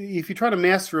 if you try to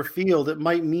master a field, it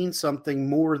might mean something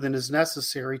more than is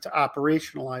necessary to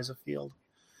operationalize a field.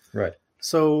 Right.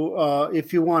 So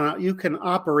if you can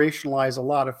operationalize a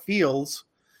lot of fields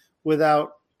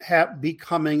without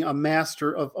becoming a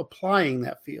master of applying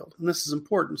that field. And this is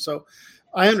important. So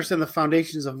I understand the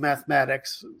foundations of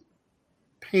mathematics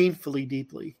painfully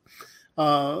deeply.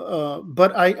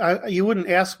 But you wouldn't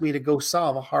ask me to go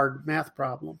solve a hard math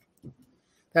problem.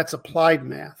 That's applied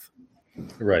math.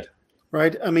 Right.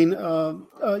 Right. I mean,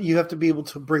 you have to be able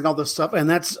to bring all this stuff, and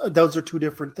those are two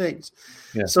different things.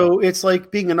 Yeah. So it's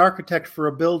like being an architect for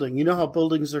a building. You know how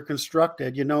buildings are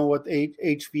constructed. You know what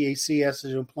HVAC has to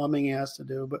do, plumbing has to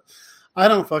do, but I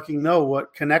don't fucking know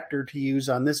what connector to use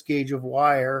on this gauge of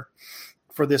wire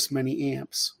for this many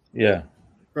amps. Yeah.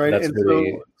 Right. That's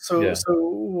and so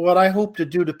what I hope to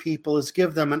do to people is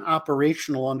give them an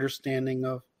operational understanding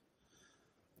of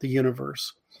the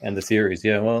universe. And the theories,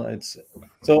 yeah. Well,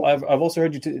 so I've also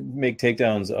heard you make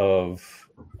takedowns of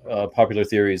popular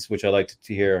theories, which I like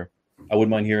to hear. I wouldn't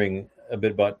mind hearing a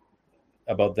bit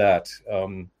about that,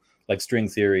 like string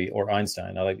theory or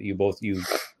Einstein. I like you both.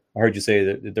 I heard you say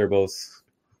that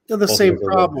they're the same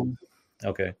problem.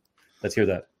 Okay, let's hear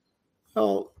that.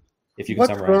 Well, if you can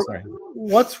summarize.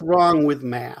 What's wrong with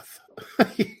math?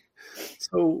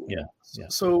 So, Yeah. Yeah.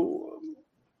 so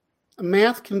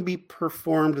math can be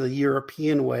performed the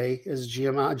European way as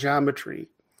geometry.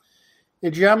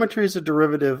 And geometry is a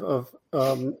derivative of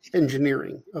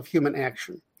engineering, of human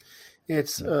action.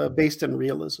 It's based in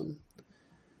realism.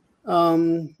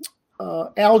 Algebra,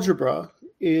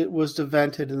 it was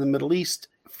invented in the Middle East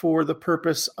for the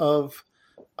purpose of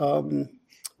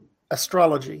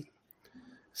astrology.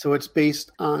 So it's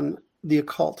based on the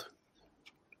occult.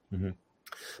 Mm-hmm.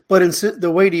 But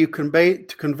the way to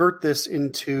convert this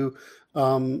into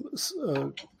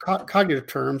cognitive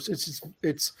terms,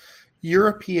 it's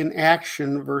European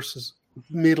action versus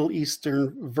Middle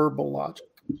Eastern verbal logic.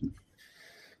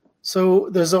 So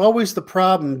there's always the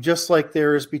problem, just like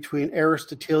there is between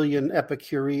Aristotelian,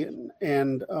 Epicurean,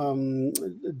 and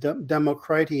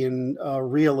Democritean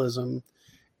realism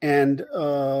and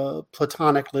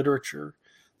Platonic literature.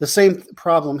 The same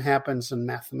problem happens in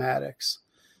mathematics,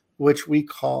 which we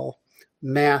call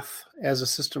math as a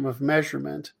system of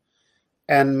measurement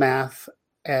and math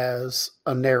as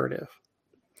a narrative.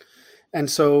 And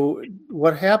so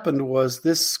what happened was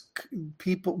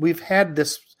we've had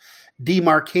this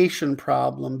demarcation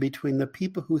problem between the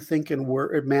people who think in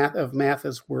math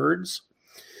as words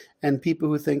and people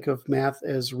who think of math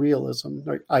as realism,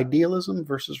 right? Idealism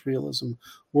versus realism,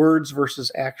 words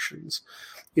versus actions,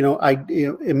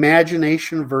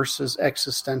 imagination versus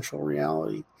existential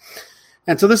reality.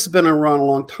 And so this has been around a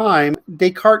long time.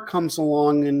 Descartes comes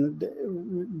along,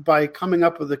 and by coming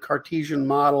up with the Cartesian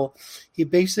model, he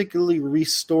basically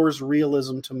restores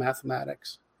realism to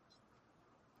mathematics.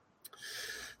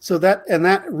 So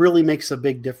that really makes a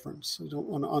big difference. I don't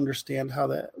want to understand how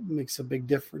that makes a big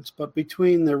difference. But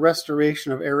between the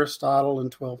restoration of Aristotle in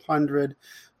 1200,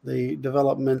 the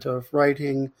development of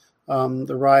writing,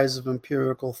 the rise of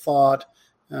empirical thought,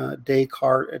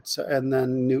 Descartes, and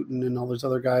then Newton and all those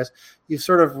other guys, you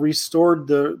sort of restored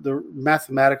the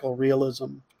mathematical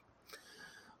realism.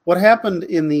 What happened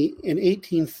in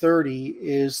 1830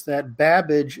 is that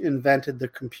Babbage invented the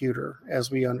computer as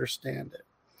we understand it.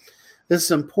 This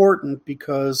is important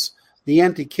because the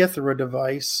Antikythera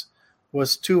device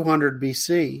was 200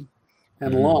 BC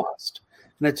and lost.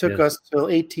 And it took us till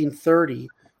 1830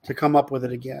 to come up with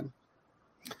it again.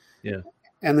 Yeah.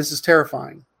 And this is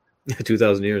terrifying.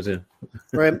 2,000 years, yeah.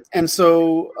 Right. And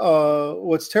so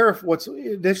what's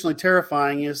additionally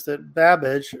terrifying is that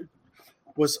Babbage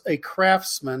was a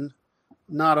craftsman,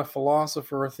 not a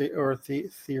philosopher or a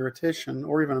theoretician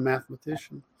or even a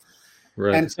mathematician.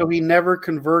 Right. And so he never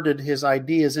converted his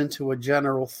ideas into a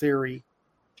general theory.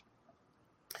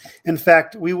 In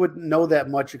fact, we wouldn't know that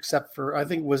much except for, I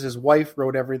think it was his wife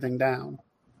wrote everything down.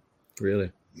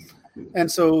 Really? And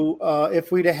so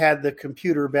if we'd have had the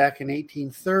computer back in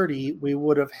 1830, we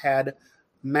would have had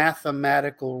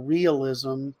mathematical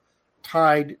realism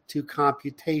tied to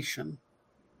computation.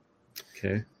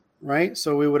 Okay. Right?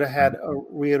 So we would have had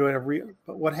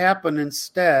but what happened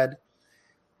instead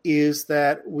is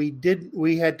that we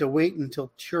had to wait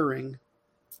until Turing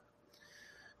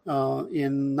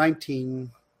in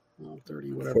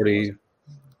 1930, whatever. 40,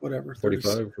 whatever.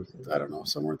 45. I don't know,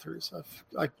 somewhere in 37.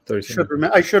 I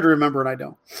 37. should remember, and I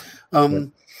don't.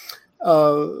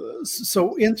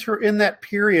 So in that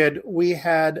period, we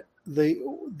had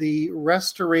the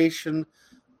restoration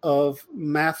of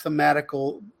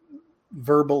mathematical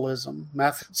verbalism.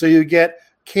 So you get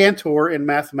Cantor in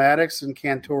mathematics and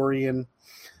Cantorian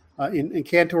in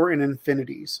Cantor in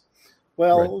infinities.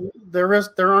 Well, right.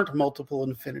 There aren't multiple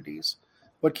infinities.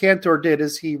 What Cantor did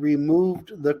is he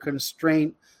removed the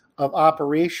constraint of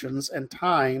operations and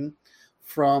time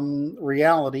from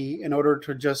reality in order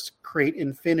to just create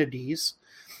infinities,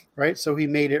 right? So he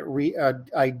made it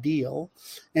ideal.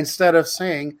 Instead of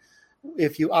saying,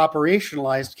 if you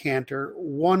operationalized Cantor,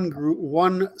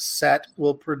 one set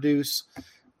will produce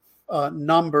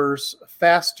numbers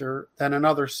faster than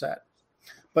another set,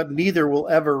 but neither will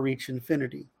ever reach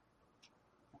infinity.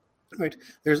 Right?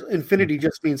 There's infinity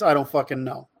just means I don't fucking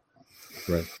know.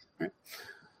 Right.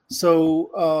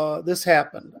 So this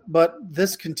happened, but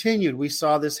this continued. We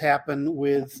saw this happen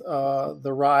with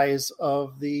the rise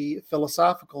of the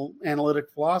philosophical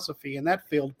analytic philosophy and that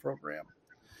failed program.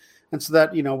 And so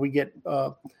that,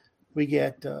 we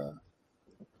get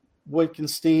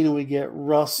Wittgenstein, we get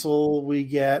Russell, we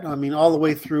get, all the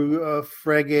way through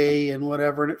Frege and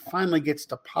whatever. And it finally gets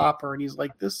to Popper, and he's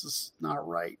like, this is not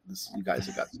right. You guys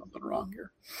have got something wrong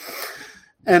here.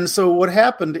 And so what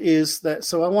happened is that,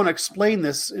 so I want to explain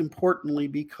this importantly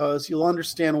because you'll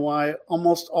understand why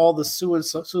almost all the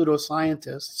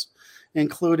pseudoscientists,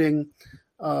 including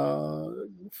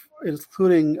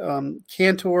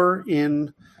Cantor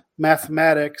in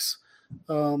mathematics,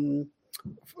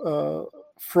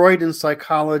 Freud in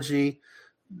psychology,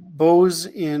 Bose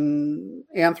in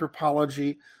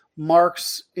anthropology,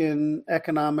 Marx in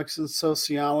economics and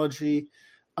sociology,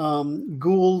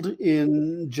 Gould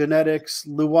in genetics,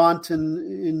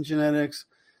 Lewontin in genetics.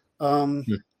 All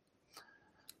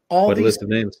What a these, list of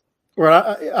names.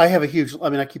 Well, I have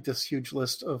I keep this huge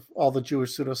list of all the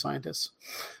Jewish pseudoscientists,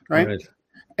 right?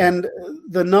 And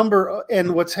the number,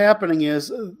 and what's happening is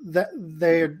that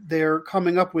they're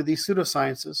coming up with these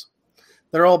pseudosciences.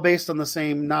 They're all based on the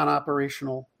same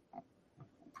non-operational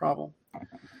problem.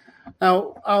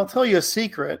 Now, I'll tell you a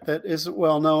secret that isn't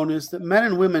well known is that men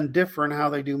and women differ in how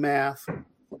they do math.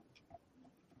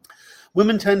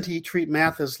 Women tend to treat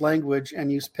math as language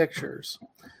and use pictures,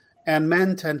 and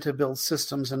men tend to build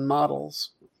systems and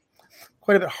models.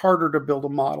 Quite a bit harder to build a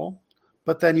model,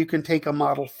 but then you can take a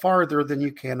model farther than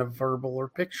you can a verbal or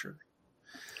picture.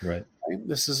 Right.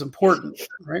 This is important,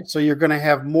 right? So you're going to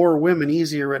have more women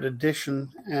easier at addition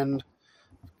and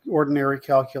ordinary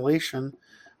calculation,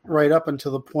 right up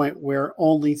until the point where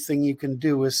only thing you can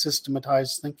do is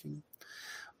systematize thinking.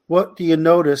 What do you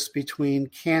notice between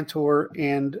Cantor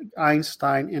and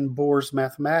Einstein in Bohr's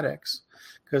mathematics?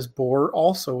 Because Bohr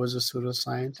also is a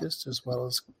pseudoscientist as well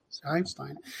as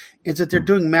Einstein. Is that they're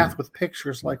doing math with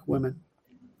pictures like women.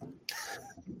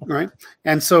 Right.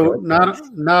 And so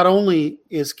not only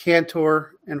is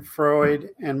Cantor and Freud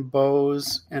and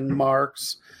Bose and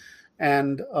Marx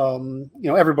and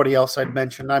everybody else I'd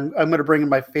mentioned, I'm going to bring in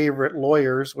my favorite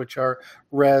lawyers, which are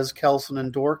Rez, Kelson,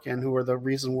 and Dorkin, who are the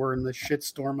reason we're in the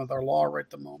shitstorm of our law right at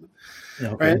the moment.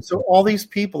 Okay. Right. So all these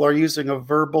people are using a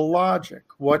verbal logic.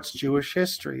 What's Jewish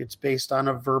history? It's based on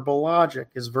a verbal logic.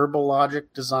 Is verbal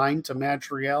logic designed to match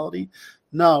reality?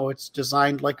 No, it's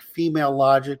designed like female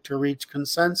logic to reach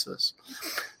consensus.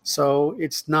 So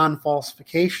it's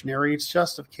non-falsificationary, it's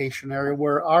justificationary,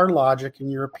 where our logic in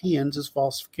Europeans is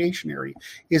falsificationary.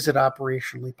 Is it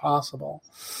operationally possible?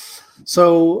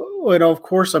 So, of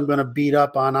course, I'm going to beat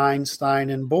up on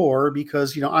Einstein and Bohr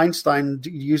because, Einstein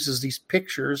uses these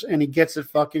pictures and he gets it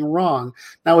fucking wrong.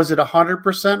 Now, is it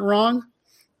 100% wrong?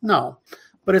 No.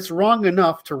 But it's wrong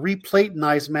enough to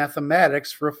re-Platonize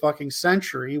mathematics for a fucking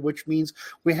century, which means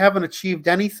we haven't achieved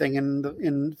anything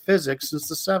in physics since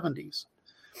the 70s.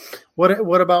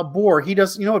 What about Bohr? He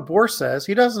doesn't. You know what Bohr says?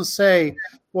 He doesn't say,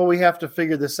 "Well, we have to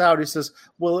figure this out." He says,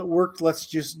 "Well, it worked. Let's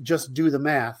just do the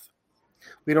math.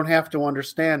 We don't have to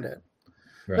understand it."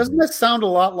 Right. Doesn't that sound a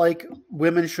lot like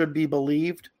women should be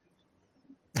believed?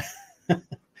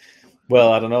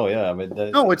 Well, I don't know. Yeah,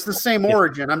 no, it's the same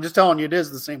origin. I'm just telling you, it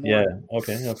is the same origin. Yeah.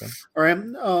 Okay. All right.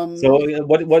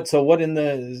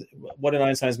 What in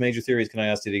Einstein's major theories can I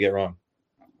ask you to get wrong?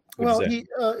 Well,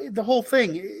 the whole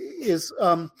thing is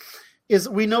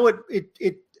we know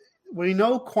we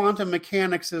know quantum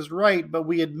mechanics is right, but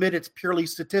we admit it's purely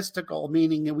statistical,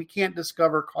 meaning that we can't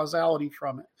discover causality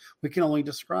from it. We can only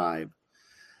describe.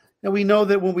 Now, we know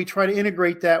that when we try to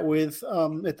integrate that with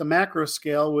at the macro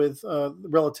scale with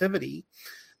relativity,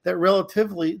 that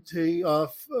relativity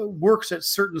works at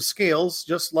certain scales,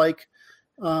 just like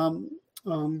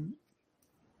Newton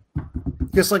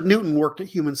worked at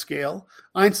human scale.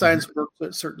 Einstein's worked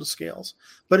at certain scales,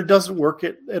 but it doesn't work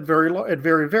at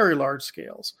very, very large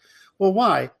scales. Well,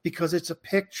 why? Because it's a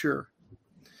picture.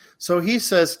 So he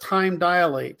says time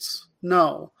dilates.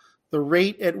 No, the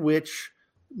rate at which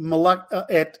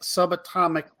at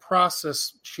subatomic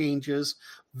process changes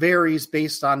varies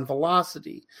based on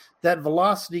velocity. That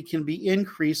velocity can be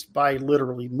increased by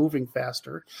literally moving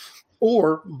faster,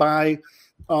 or by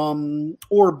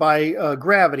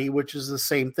gravity, which is the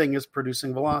same thing as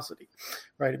producing velocity,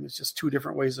 right? I mean, it's just two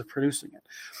different ways of producing it.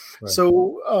 Right.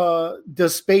 So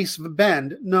does space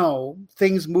bend? No.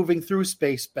 Things moving through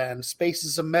space bend. Space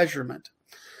is a measurement.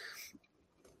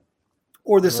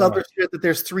 Or this other shit that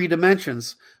there's 3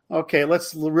 dimensions. Okay,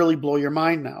 let's really blow your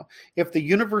mind now. If the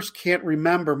universe can't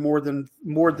remember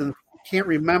can't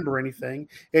remember anything,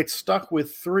 it's stuck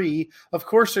with 3. Of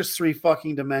course, there's 3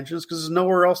 fucking dimensions because there's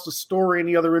nowhere else to store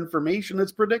any other information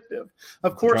that's predictive.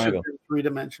 Of course, there's 3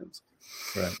 dimensions.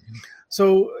 Right.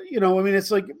 So,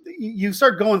 it's like you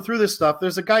start going through this stuff.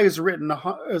 There's a guy who's written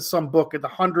some book at the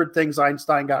 100 things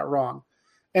Einstein got wrong,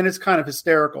 and it's kind of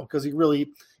hysterical because he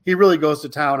really goes to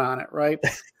town on it, right?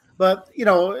 But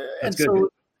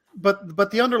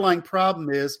but the underlying problem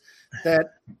is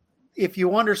that if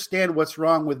you understand what's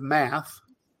wrong with math,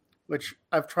 which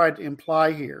I've tried to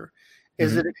imply here,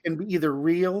 is that it can be either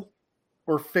real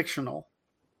or fictional.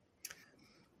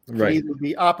 It can either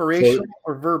be operational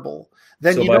or verbal.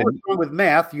 Then what's wrong with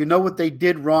math. You know what they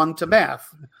did wrong to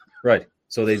math. Right.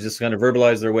 So they just kind of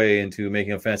verbalize their way into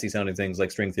making up fancy sounding things like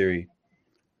string theory.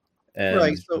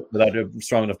 and without a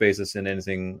strong enough basis in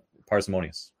anything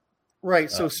parsimonious.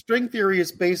 Right. So string theory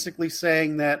is basically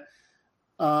saying that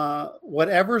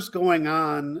whatever's going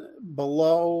on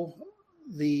below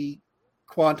the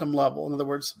quantum level, in other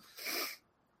words,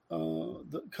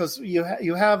 because you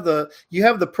have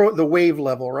the wave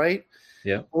level, right?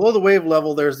 Yeah. Below the wave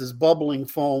level, there's this bubbling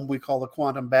foam we call the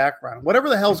quantum background. Whatever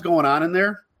the hell's going on in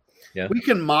there, we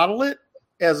can model it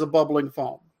as a bubbling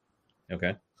foam.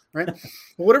 Okay. Right.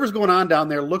 But whatever's going on down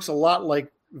there looks a lot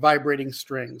like vibrating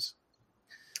strings.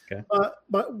 Okay.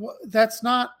 But that's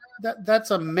not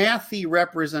that's a mathy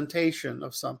representation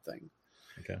of something.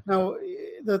 Okay. Now,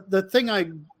 the thing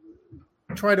I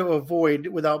try to avoid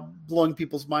without blowing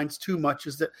people's minds too much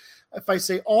is that if I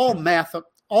say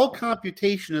all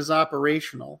computation is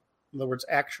operational, in other words,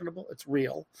 actionable, it's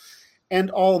real, and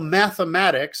all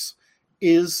mathematics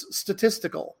is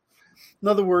statistical. In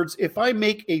other words, if I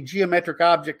make a geometric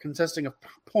object consisting of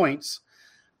points,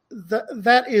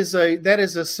 that is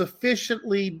a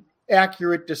sufficiently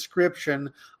accurate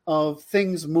description of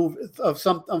things of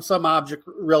some object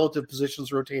relative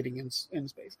positions rotating in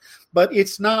space, but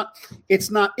it's not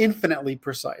infinitely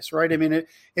precise, right? I mean,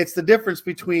 it's the difference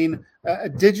between a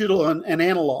digital and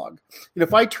analog.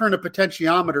 If I turn a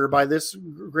potentiometer by this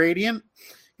gradient,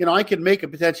 I can make a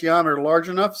potentiometer large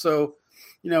enough so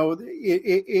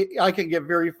I can get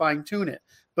very fine tune it,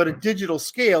 but a digital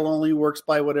scale only works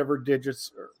by whatever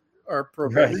digits are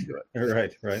programmed into it.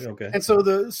 Right. Okay. And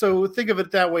so think of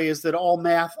it that way: is that all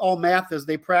math as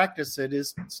they practice it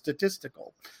is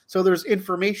statistical. So there's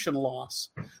information loss.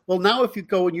 Well, now if you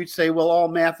go and you say, well, all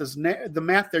math is the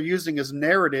math they're using is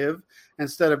narrative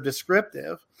instead of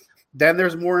descriptive, then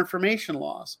there's more information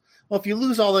loss. Well, if you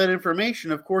lose all that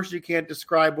information, of course you can't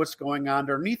describe what's going on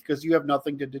underneath because you have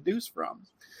nothing to deduce from.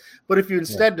 But if you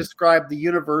instead describe the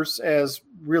universe as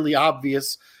really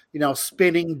obvious,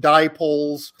 spinning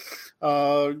dipoles,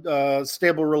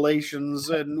 stable relations,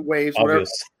 and waves, whatever,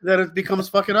 then it becomes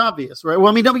fucking obvious, right?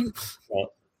 Well,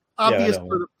 obvious.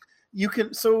 You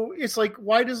can. So it's like,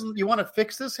 why doesn't you want to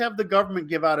fix this? Have the government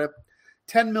give out a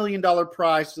 $10 million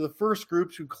prize to the first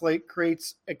group who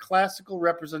creates a classical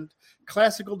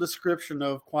description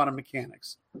of quantum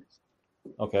mechanics.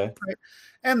 Okay. Right?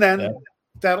 And then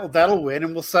that'll win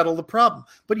and we'll settle the problem.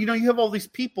 But you have all these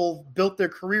people built their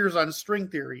careers on string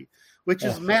theory, which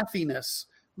is mathiness.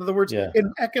 In other words,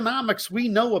 in economics, we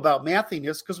know about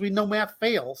mathiness because we know math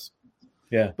fails.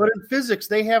 Yeah. But in physics,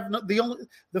 they have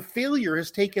the failure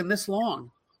has taken this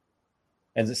long.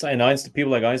 And Einstein, people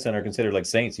like Einstein are considered like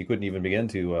saints. You couldn't even begin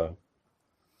to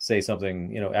say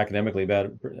something, academically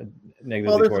bad,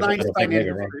 negatively towards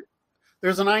it.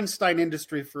 There's an Einstein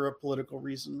industry for a political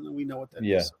reason, and we know what that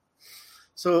is.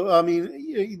 So, I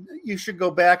mean, you should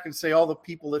go back and say all the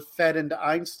people that fed into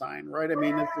Einstein, right? I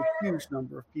mean, it's a huge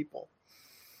number of people.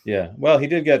 Yeah. Well, he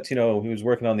did get, he was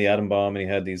working on the atom bomb, and he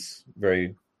had these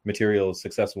very material,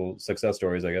 successful success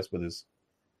stories, I guess, with his,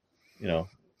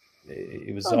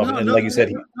 it was, like you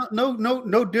said,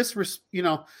 no disrespect.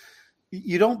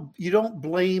 You don't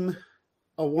blame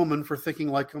a woman for thinking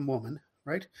like a woman,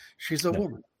 right? She's a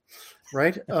woman,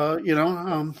 right?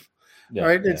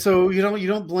 Right. And so you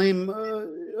don't blame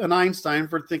an Einstein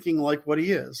for thinking like what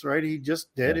he is, right? He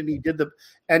just did, and he did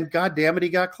and God damn it, he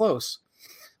got close.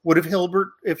 If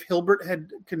Hilbert had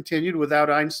continued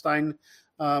without Einstein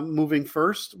moving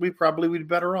first, we probably would be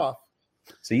better off.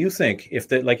 So you think if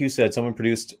that, like you said, someone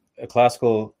produced a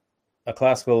classical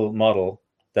model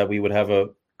that we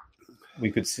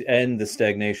could end the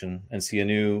stagnation and see a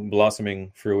new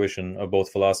blossoming fruition of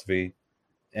both philosophy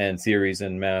and theories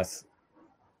and math,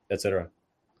 etc.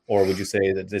 Or would you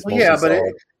say that this?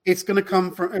 It's going to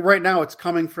come from right now. It's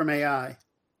coming from AI.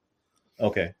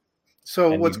 Okay.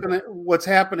 So what's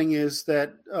happening is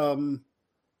that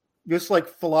just like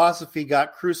philosophy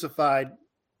got crucified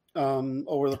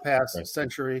over the past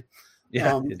century.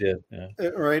 Yeah, it did. Yeah.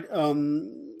 Right.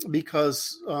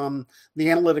 Because the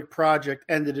analytic project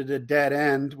ended at a dead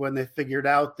end when they figured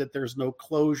out that there's no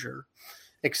closure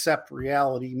except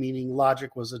reality, meaning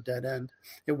logic was a dead end.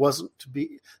 It wasn't to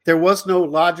be. There was no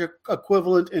logic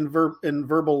equivalent in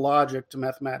verbal logic to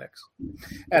mathematics,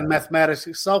 and mathematics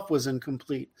itself was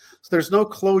incomplete. So there's no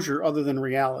closure other than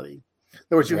reality. In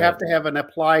other words, you have to have an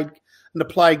applied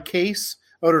case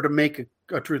in order to make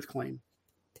a truth claim.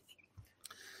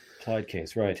 Applied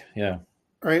case, right? Yeah.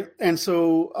 Right. And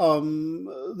so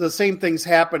the same thing's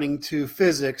happening to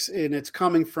physics, and it's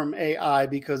coming from AI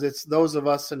because it's those of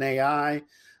us in AI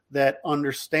that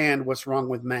understand what's wrong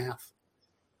with math.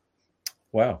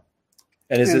 Wow.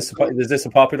 And is this a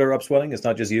popular upswelling? It's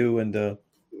not just you and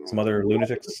some other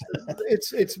lunatics?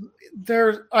 It's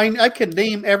there. I can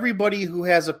name everybody who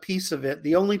has a piece of it.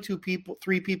 The only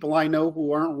three people I know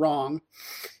who aren't wrong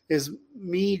is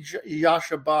me,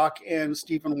 Yasha Bach, and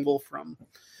Stephen Wolfram.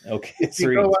 Okay,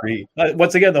 three.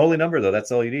 Once again, the holy number, though.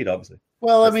 That's all you need, obviously.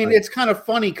 Well, I mean, it's kind of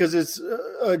funny because it's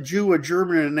a Jew, a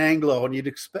German, and an Anglo, and you'd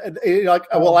expect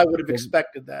well, I would have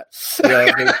expected that.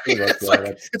 Yeah,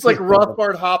 it's like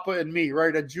Rothbard, Hoppe, and me,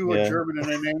 right? A Jew, a German,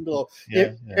 and an Anglo.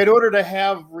 In order to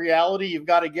have reality, you've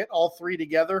got to get all three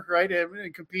together, right?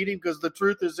 And competing, because the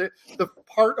truth is the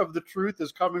part of the truth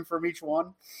is coming from each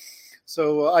one.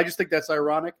 So I just think that's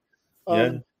ironic.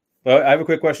 Well, I have a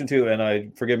quick question too,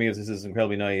 and forgive me if this is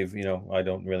incredibly naive. I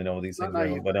don't really know these things,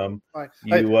 really, but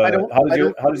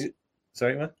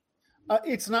sorry, man.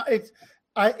 It's not.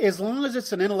 As long as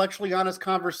it's an intellectually honest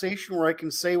conversation where I can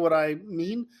say what I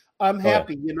mean, I'm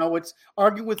happy. It's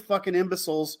argue with fucking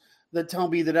imbeciles that tell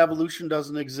me that evolution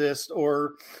doesn't exist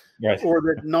or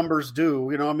that numbers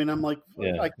do. I'm like,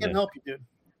 I can't help you, dude.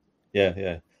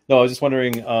 Yeah. No, I was just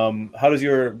wondering, how does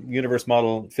your universe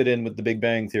model fit in with the Big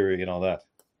Bang Theory and all that?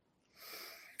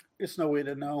 There's no way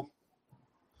to know.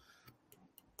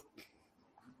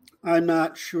 I'm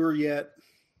not sure yet.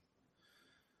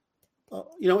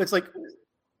 It's like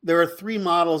there are three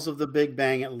models of the Big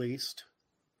Bang at least,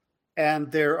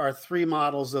 and there are three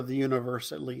models of the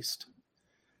universe at least.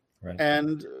 Right.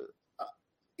 And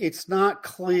it's not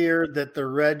clear that the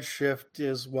redshift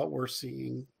is what we're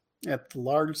seeing at the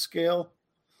large scale.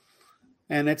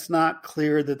 And it's not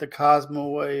clear that the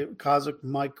cosmic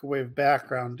microwave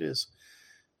background is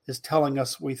telling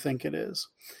us we think it is.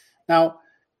 Now,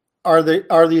 are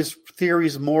these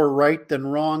theories more right than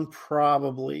wrong?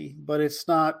 Probably, but it's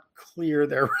not clear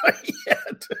they're right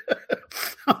yet.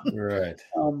 Right.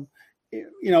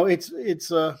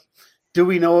 It's do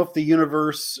we know if the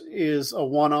universe is a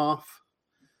one-off?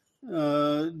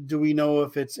 Do we know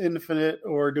if it's infinite,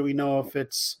 or do we know if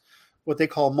it's what they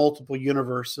call multiple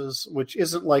universes, which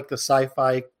isn't like the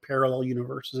sci-fi parallel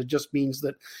universes. It just means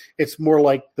that it's more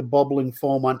like the bubbling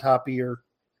foam on top of your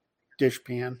dish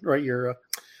pan, right? Your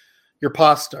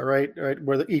pasta, right?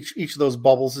 Where each of those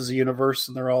bubbles is a universe,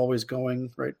 and they're always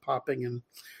going, right, popping and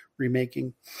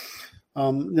remaking.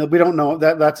 We don't know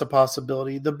that that's a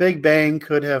possibility. The Big Bang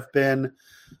could have been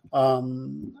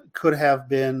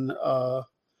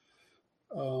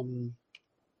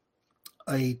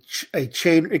a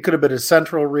chain. It could have been a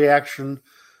central reaction,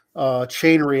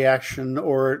 chain reaction,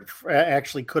 or it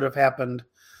actually could have happened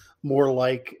more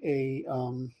like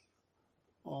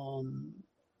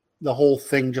the whole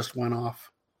thing just went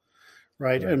off,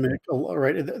 right? Right.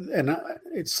 And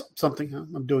it's something.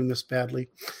 I'm doing this badly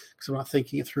because I'm not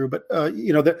thinking it through. But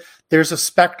there's a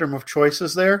spectrum of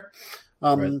choices there.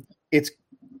 It's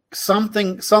some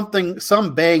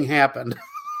bang happened.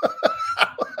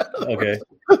 Okay.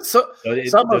 So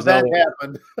some of that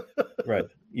happened. Right.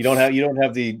 You don't have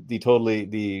the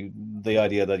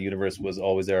idea that the universe was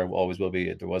always there, always will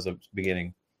be. There was a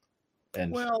beginning.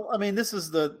 And well, I mean, this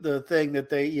is the thing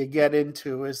that you get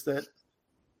into is that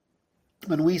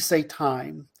when we say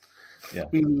time,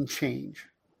 we mean change.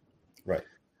 Right.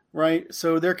 Right.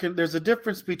 So there's a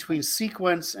difference between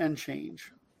sequence and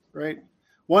change. Right.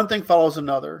 One thing follows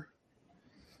another,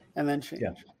 and then change.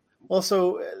 Yeah. Well,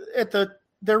 so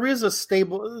there is a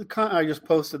stable. I just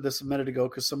posted this a minute ago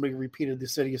because somebody repeated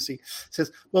this idiocy. It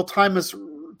says, "Well,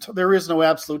 there is no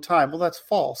absolute time." Well, that's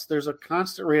false. There's a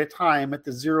constant rate of time at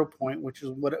the 0 point, which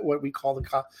is what we call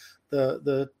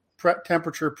the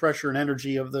temperature, pressure, and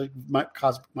energy of the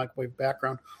cosmic microwave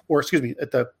background, or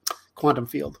at the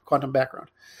quantum background.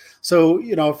 So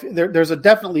there's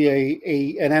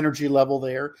definitely an energy level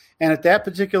there, and at that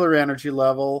particular energy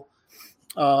level,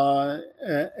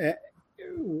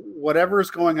 whatever is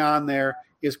going on there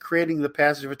is creating the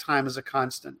passage of time as a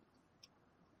constant.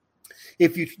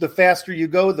 The faster you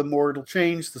go, the more it'll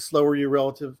change. The slower your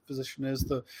relative position is,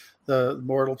 the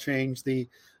more it'll change. The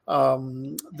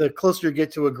closer you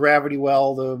get to a gravity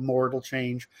well, the more it'll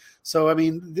change. So, I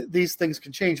mean, these things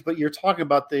can change, but you're talking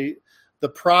about the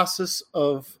process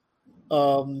of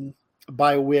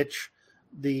by which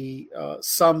the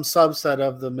some subset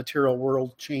of the material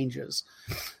world changes.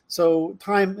 So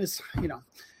time is,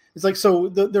 it's like, so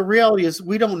the reality is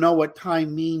we don't know what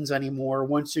time means anymore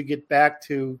once you get back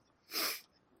to,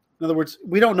 in other words,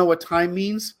 we don't know what time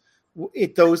means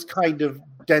at those kind of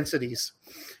densities,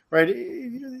 right?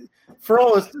 For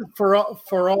all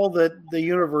that the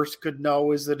universe could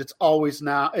know is that it's always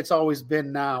now, it's always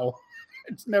been now.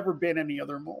 It's never been any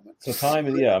other moment. So time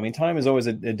is, time is always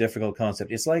a difficult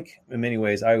concept. It's like, in many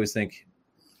ways, I always think,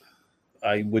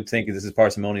 I would think this is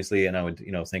parsimoniously, and I would,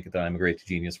 think that I'm a great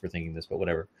genius for thinking this, but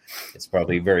whatever. It's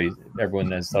probably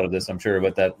everyone has thought of this, I'm sure,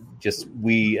 but that just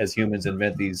we as humans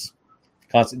invent these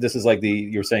concepts. This is like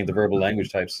you're saying the verbal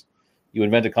language types. You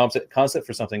invent a concept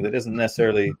for something that isn't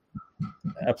necessarily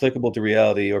applicable to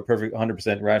reality or perfect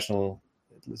 100% rational.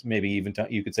 Maybe even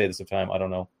you could say this of time. I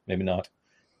don't know. Maybe not.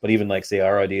 But even like, say,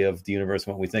 our idea of the universe,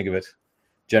 when we think of it,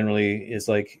 generally is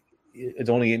like, it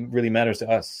only really matters to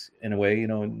us in a way,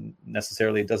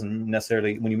 necessarily. It doesn't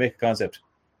necessarily, when you make a concept,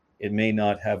 it may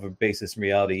not have a basis in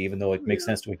reality, even though it makes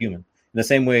sense to a human.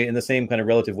 In the same kind of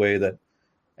relative way that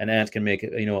an ant can make,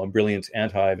 a brilliant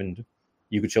ant hive, and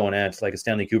you could show an ant like a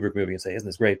Stanley Kubrick movie and say, isn't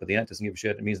this great? But the ant doesn't give a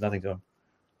shit. It means nothing to him.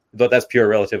 But that's pure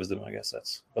relativism, I guess.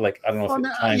 But like, I don't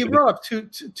know. You brought up two,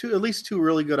 at least two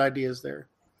really good ideas there.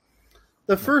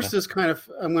 The first is kind of,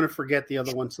 I'm going to forget the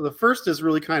other one. So the first is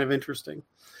really kind of interesting,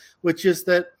 which is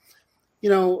that,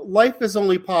 life is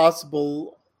only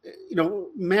possible,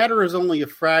 matter is only a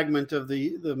fragment of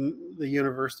the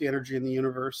universe, the energy in the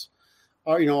universe.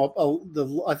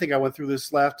 I think I went through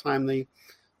this last time. A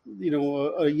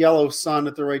yellow sun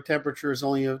at the right temperature is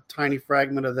only a tiny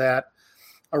fragment of that.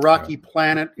 A rocky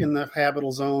planet in the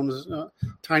habitable zone is a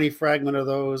tiny fragment of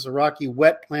those. A rocky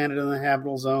wet planet in the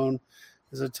habitable zone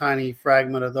is a tiny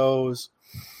fragment of those.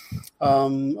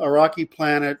 A rocky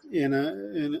planet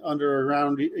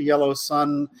around a yellow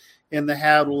sun in the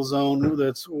habitable zone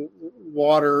that's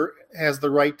water, has the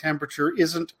right temperature,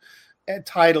 isn't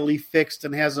tidally fixed,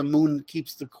 and has a moon that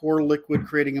keeps the core liquid,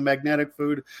 creating a magnetic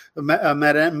field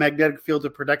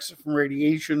that protects it from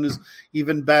radiation, is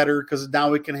even better, because now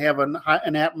we can have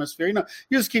an atmosphere. You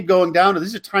just keep going down to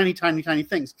these are tiny, tiny, tiny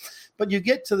things, but you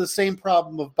get to the same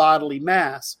problem of bodily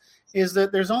mass. Is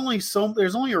that there's only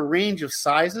a range of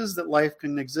sizes that life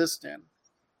can exist in,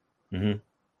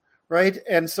 right?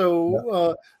 And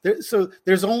so,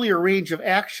 there's only a range of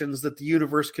actions that the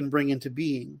universe can bring into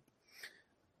being.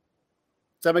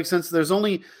 Does that make sense? There's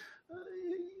only,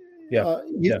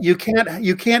 you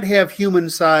can't have human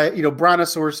size,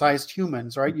 brontosaurus-sized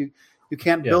humans, right? You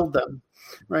can't build them,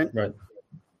 right? Right.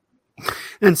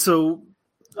 And so,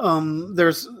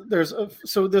 there's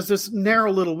this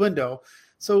narrow little window.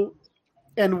 So,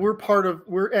 and it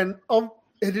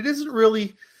isn't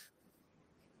really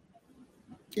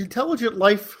intelligent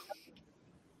life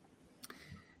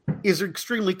is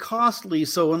extremely costly.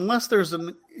 So unless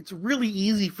it's really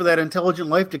easy for that intelligent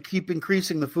life to keep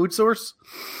increasing the food source,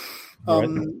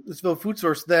 the food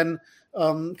source, then,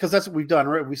 because that's what we've done,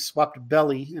 right? We swapped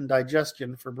belly and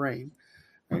digestion for brain.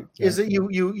 Right? Yeah. Is that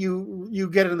you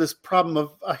get into this problem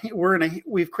of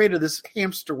we've created this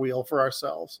hamster wheel for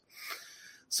ourselves.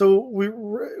 So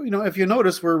if you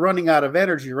notice, we're running out of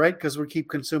energy, right? Because we keep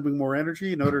consuming more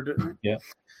energy in order to. Yeah.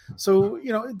 So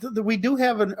we do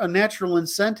have a natural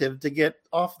incentive to get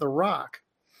off the rock.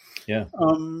 Yeah.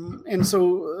 And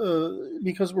so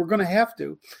because we're going to have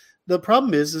to, the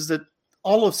problem is that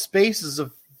all of space is a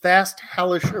vast,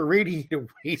 hellish, irradiated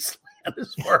wasteland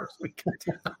as far as we can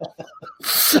tell.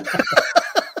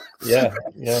 Yeah.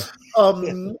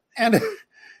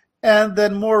 And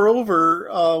then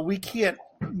moreover, we can't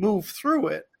move through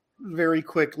it very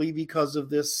quickly because of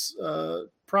this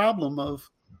problem of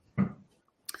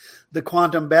the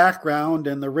quantum background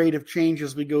and the rate of change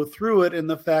as we go through it, and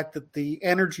the fact that the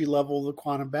energy level of the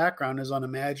quantum background is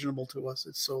unimaginable to us.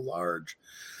 It's so large.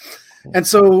 And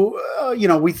so,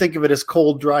 we think of it as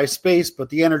cold, dry space, but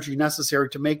the energy necessary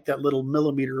to make that little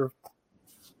millimeter of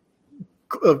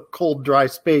cold, dry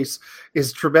space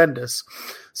is tremendous.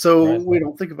 So we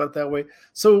don't think about it that way.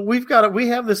 So we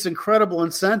have this incredible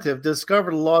incentive to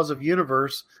discover the laws of the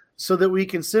universe so that we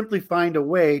can simply find a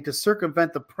way to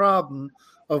circumvent the problem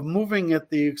of moving at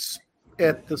the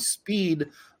speed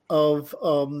of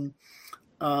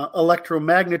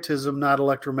electromagnetism, not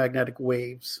electromagnetic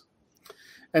waves.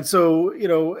 And so,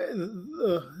 am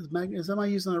I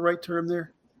using the right term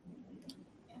there?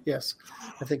 Yes,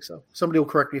 I think so. Somebody will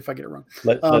correct me if I get it wrong.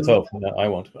 Let's hope. No, I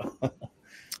won't.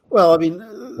 Well, I mean,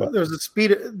 there's a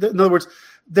speed. In other words,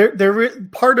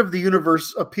 part of the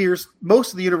universe appears.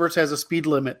 Most of the universe has a speed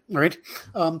limit, right?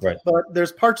 Right. But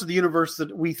there's parts of the universe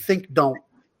that we think don't.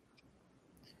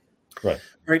 Right.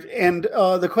 Right. And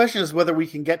the question is whether we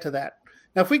can get to that.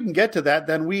 Now, if we can get to that,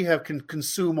 then we can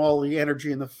consume all the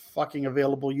energy in the fucking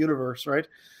available universe, right?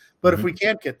 But if we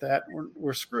can't get that,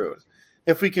 we're screwed.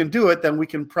 If we can do it, then we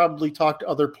can probably talk to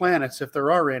other planets if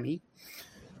there are any,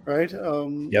 right?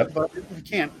 But we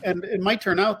can't. And it might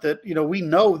turn out that, we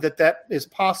know that is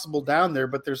possible down there,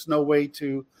 but there's no way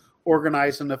to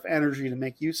organize enough energy to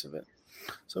make use of it.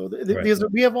 So because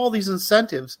we have all these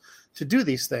incentives to do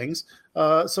these things,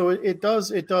 so it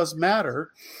does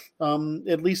matter,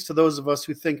 at least to those of us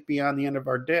who think beyond the end of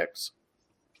our dicks.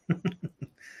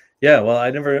 Yeah, well, I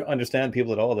never understand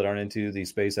people at all that aren't into the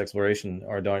space exploration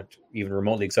or aren't even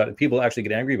remotely excited. People actually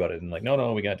get angry about it and like,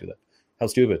 no, we can't do that. How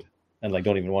stupid. And like,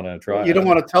 don't even want to try. You don't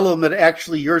want to tell them that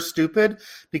actually you're stupid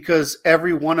because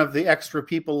every one of the extra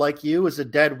people like you is a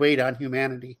dead weight on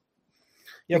humanity.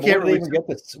 Yeah, but where do they even get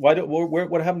this? What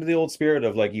happened to the old spirit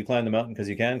of like you climb the mountain because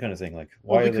you can kind of thing? Like,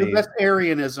 why? Well, because that's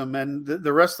Aryanism, and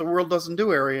the rest of the world doesn't do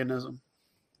Aryanism.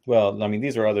 Well, I mean,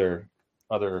 these are other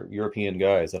European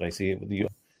guys that I see.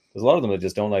 There's a lot of them that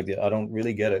just don't like I don't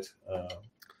really get it.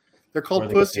 They're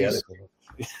called pussies.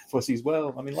 Pussies.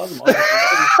 Well, I mean, a lot of them.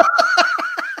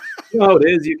 You know how it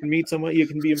is. You can meet someone. You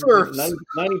can be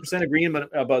 90% agreeing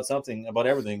about something, about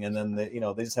everything, and then they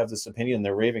just have this opinion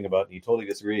they're raving about, and you totally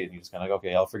disagree, and you just kind of like,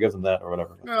 okay, I'll forgive them that or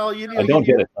whatever. Well, I don't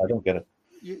get it. I don't get it.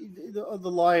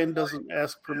 The lion doesn't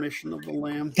ask permission of the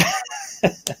lamb.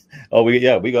 Oh, we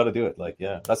got to do it. Like,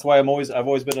 yeah, that's why I've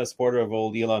always been a supporter of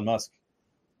old Elon Musk,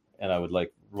 and I would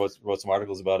like wrote some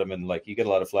articles about him, and like you get a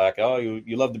lot of flack. Oh,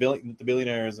 you love the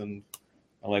billionaires, and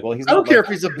I'm like, well, I don't care if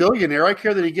he's a billionaire. I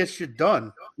care that he gets shit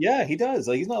done. Yeah, he does.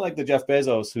 Like, he's not like the Jeff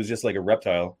Bezos, who's just like a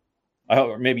reptile. I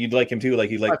hope maybe you'd like him too.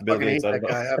 Like, you like the Bill Gates. I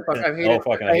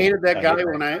hated that guy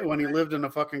when he lived in a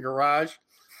fucking garage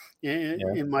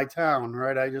in my town.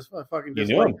 Right? I fucking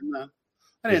disliked him then.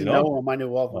 I didn't know him. I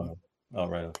knew of him. Oh,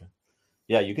 right. Okay.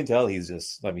 Yeah, you can tell he's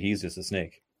just a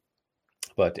snake.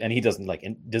 And he doesn't like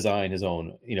design his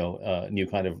own, new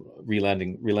kind of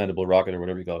relandable rocket or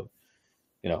whatever you call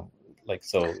it. Like,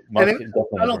 so Mark,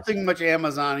 I don't think much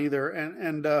Amazon either,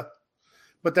 and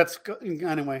but that's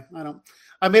anyway.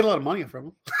 I made a lot of money from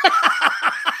him.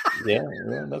 yeah,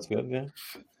 that's good.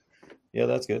 Yeah,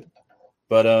 that's good.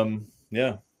 But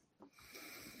yeah.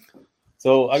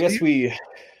 So I guess we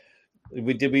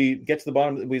get to the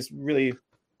bottom.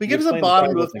 We get to the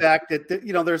bottom of the fact that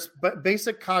there's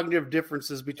basic cognitive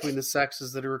differences between the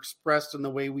sexes that are expressed in the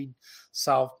way we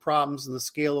solve problems and the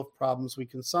scale of problems we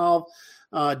can solve.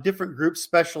 Different groups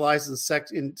specialize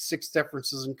in 6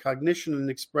 differences in cognition and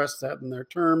express that in their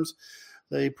terms.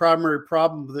 The primary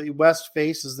problem the West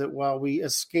faces is that while we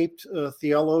escaped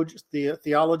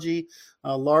theology,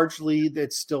 largely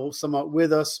it's still somewhat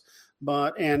with us.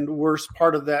 And worse,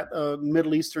 part of that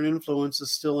Middle Eastern influence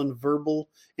is still in verbal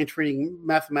and treating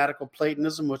mathematical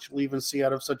Platonism, which we'll even see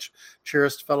out of such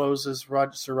cherished fellows as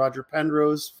Sir Roger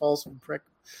Penrose, falls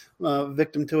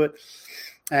victim to it,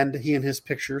 and he and his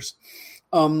pictures.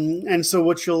 And so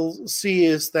what you'll see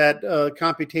is that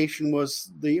computation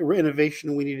was the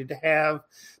innovation we needed to have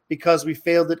because we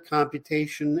failed at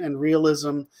computation and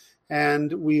realism,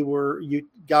 and we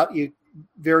got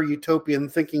very utopian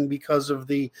thinking because of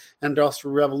the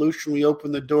Industrial Revolution. We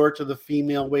opened the door to the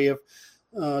female way of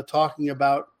talking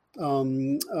about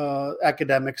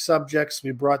academic subjects.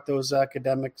 We brought those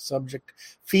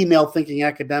female thinking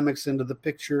academics into the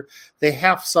picture. They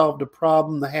half solved a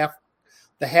problem, the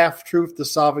half truth to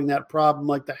solving that problem,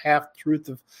 like the half truth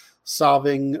of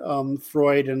solving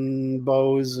Freud and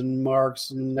Bose and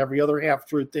Marx and every other half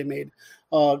truth they made,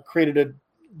 created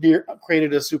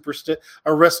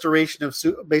a restoration of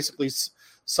basically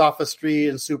sophistry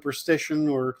and superstition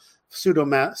or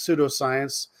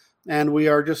pseudoscience, and we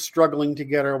are just struggling to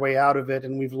get our way out of it.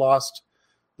 And we've lost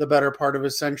the better part of a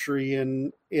century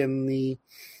in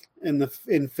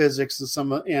physics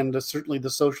and certainly the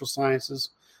social sciences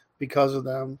because of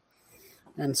them.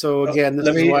 And so again,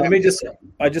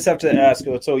 I just have to ask.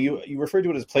 So you refer to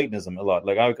it as Platonism a lot.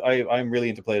 Like I'm really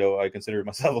into Plato. I consider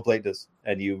myself a Platonist,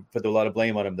 and you put a lot of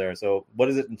blame on him there. So what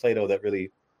is it in Plato that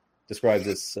really describes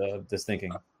this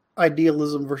thinking?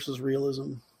 Idealism versus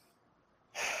realism.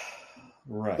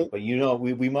 Right, but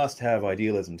we must have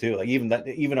idealism too. Like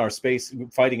even our space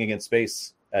fighting against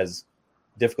space, as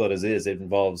difficult as it is, it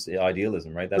involves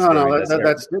idealism, right?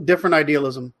 That's different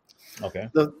idealism. Okay.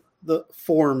 The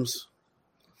forms.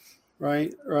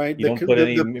 Right.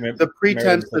 The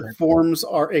pretense that forms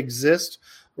exist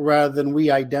rather than we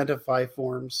identify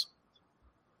forms.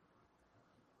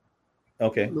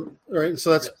 Okay. Right.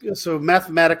 So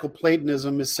mathematical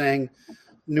Platonism is saying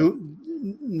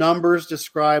numbers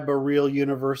describe a real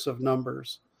universe of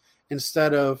numbers,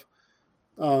 instead of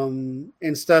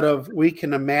we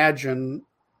can imagine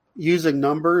using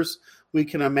numbers, we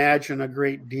can imagine a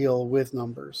great deal with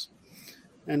numbers.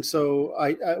 And so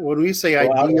when we say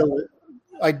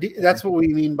that's what we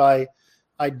mean by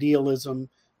idealism,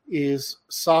 is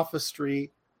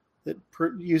sophistry that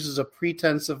uses a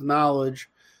pretense of knowledge,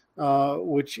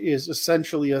 which is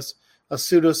essentially a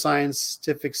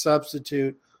pseudoscientific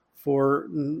substitute for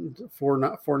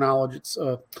knowledge. It's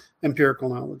empirical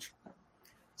knowledge.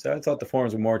 So I thought the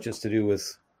forms were more just to do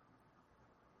with.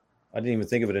 I didn't even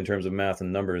think of it in terms of math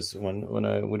and numbers when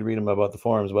I would read him about the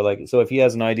forms. But like, so if he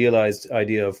has an idealized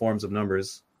idea of forms of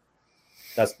numbers,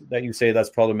 that you say that's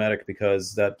problematic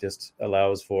because that just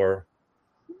allows for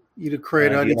you to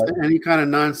create any kind of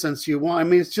nonsense you want. I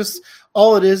mean, it's just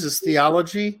all it is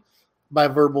theology by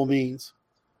verbal means.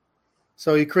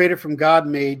 So you create it from God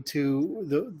made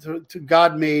to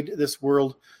God made this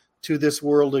world to this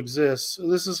world exists. So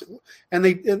this is, and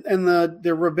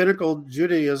the rabbinical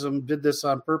Judaism did this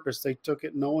on purpose. They took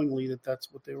it knowingly that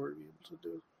that's what they were able to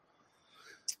do.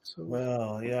 So,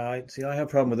 well, yeah, I have a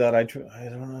problem with that. I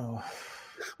don't know.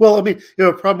 Well, I mean, you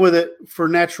have a problem with it for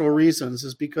natural reasons,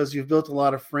 is because you've built a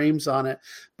lot of frames on it,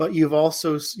 but you've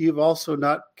also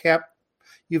not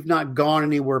gone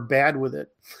anywhere bad with it.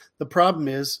 The problem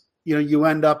is, you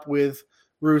end up with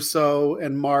Rousseau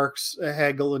and Marx,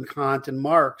 Hegel and Kant and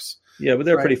Marx. Yeah, but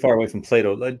they're pretty far away from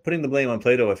Plato. Like, putting the blame on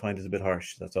Plato, I find, is a bit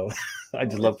harsh. That's all. I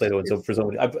just love Plato, and so for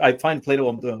somebody, I find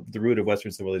Plato the root of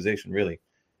Western civilization, really,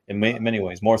 in many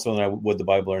ways, more so than I would the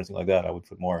Bible or anything like that. I would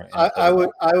put more. I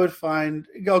would find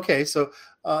so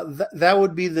that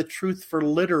would be the truth for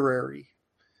literary,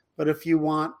 but if you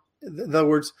want, in other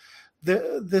words,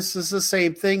 this is the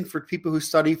same thing for people who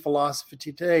study philosophy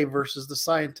today versus the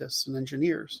scientists and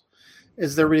engineers.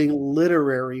 Is they're reading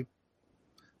literary,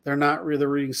 they're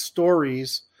reading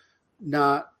stories,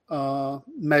 not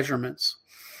measurements,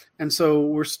 and so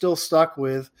we're still stuck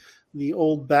with the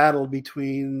old battle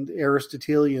between the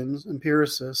Aristotelians,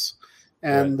 empiricists,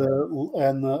 and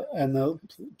the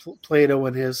Plato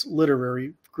and his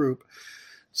literary group.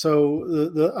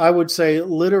 So I would say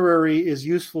literary is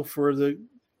useful for the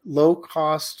low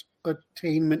cost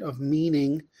attainment of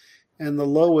meaning, and the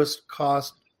lowest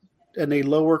cost and a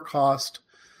lower cost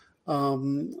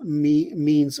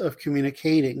means of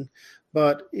communicating,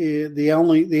 but they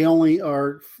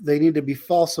need to be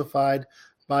falsified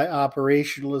by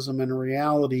operationalism and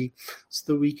reality,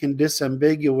 so that we can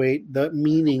disambiguate the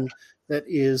meaning that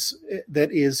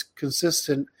is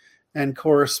consistent and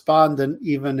correspondent,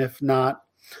 even if not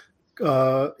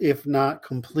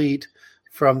complete,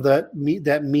 from that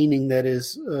meaning that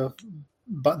is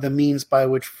the means by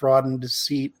which fraud and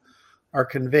deceit are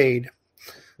conveyed.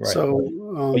 Right.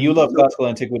 So you love classical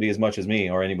antiquity as much as me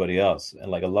or anybody else,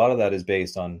 and like a lot of that is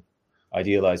based on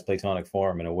idealized Platonic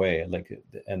form in a way, like,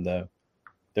 and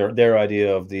their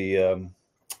idea of the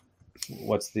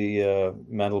what's the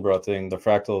Mandelbrot thing, the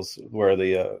fractals, where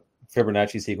the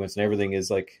Fibonacci sequence and everything is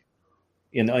like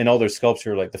in all their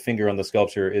sculpture, like the finger on the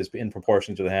sculpture is in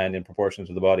proportion to the hand, in proportion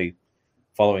to the body,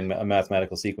 following a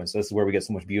mathematical sequence. So this is where we get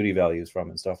so much beauty values from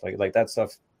and stuff like that.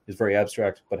 Stuff is very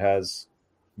abstract but has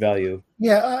value.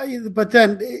 Yeah, but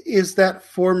then is that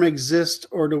form exist,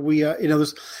 or do we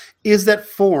is that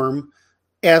form,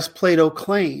 as Plato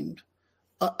claimed,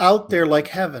 out there like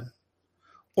heaven,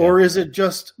 or is it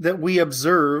just that we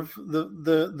observe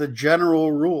the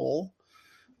general rule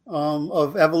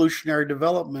of evolutionary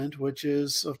development, which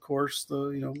is, of course,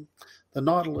 the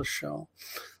Nautilus shell?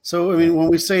 So I mean, when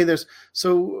we say this,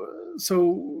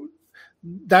 so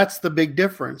that's the big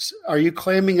difference. Are you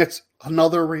claiming it's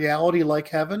another reality like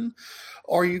heaven,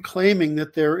 or are you claiming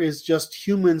that there is just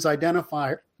humans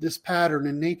identify this pattern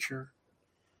in nature?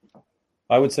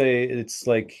 I would say it's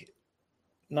like,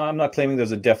 no, I'm not claiming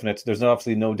there's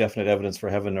obviously no definite evidence for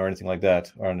heaven or anything like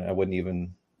that. Or I wouldn't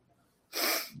even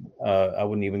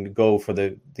go for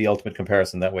the ultimate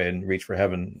comparison that way and reach for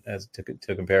heaven as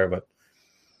to compare. But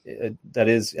that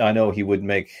is, I know he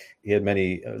had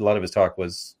a lot of his talk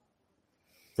was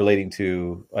relating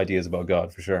to ideas about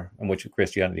God, for sure, and which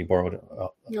Christianity borrowed.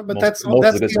 But that's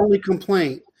the only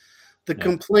complaint. The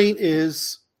complaint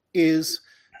is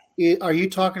are you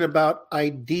talking about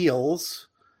ideals?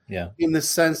 Yeah. In the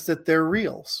sense that they're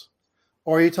reals,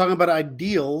 or are you talking about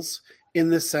ideals in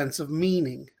the sense of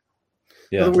meaning?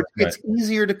 Yeah. In other words, it's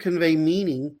easier to convey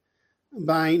meaning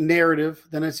by narrative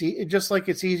than it's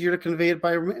easier to convey it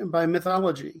by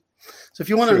mythology. So if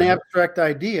you want an abstract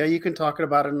idea, you can talk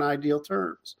about it in ideal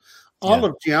terms. All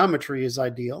of geometry is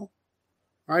ideal,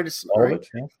 right? All of it.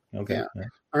 Yeah. Okay. Yeah.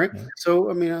 All right. Yeah. So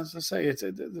I mean, as I say,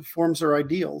 the forms are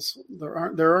ideals. There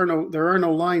are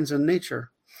no lines in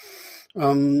nature.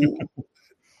 So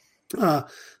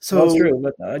that's true.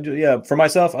 But for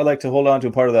myself, I like to hold on to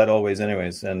a part of that always,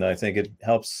 anyways, and I think it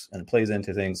helps and plays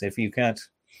into things. If you can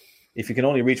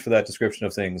only reach for that description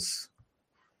of things,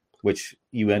 which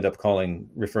you end up calling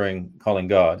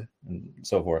God and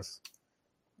so forth.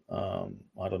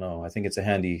 I don't know. I think it's a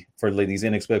handy for these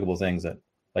inexplicable things that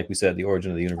like we said, the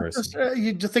origin of the universe.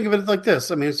 You just think of it like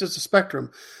this. I mean, it's just a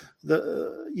spectrum.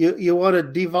 You want to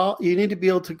devolve. You need to be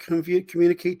able to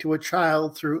communicate to a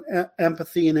child through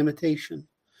empathy and imitation.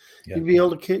 Yeah. You'd be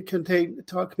able to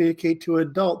communicate to an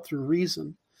adult through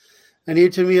reason, and you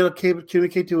need to be able to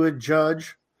communicate to a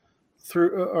judge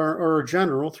through or a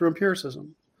general through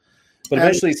empiricism. But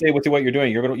eventually, say with what you're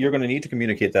doing, you're going to need to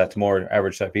communicate that to more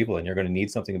average type people, and you're going to need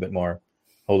something a bit more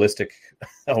holistic,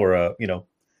 or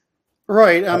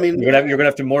right. I mean, you're gonna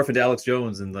have to morph into Alex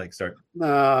Jones and like start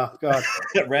God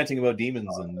ranting about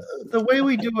demons. And the way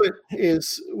we do it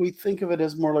is we think of it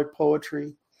as more like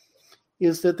poetry.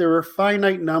 Is that there are a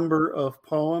finite number of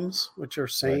poems, which are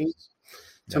sayings,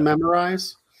 to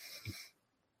memorize,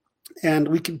 and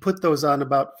we can put those on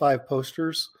about 5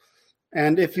 posters.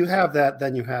 And if you have that,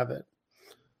 then you have it.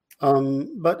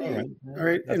 But all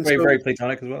right. That's very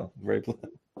Platonic as well. Very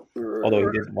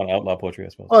although he did want to outlaw poetry, I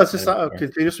suppose. Well, it's just a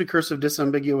continuous recursive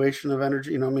disambiguation of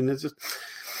energy. I mean, it's just,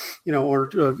 or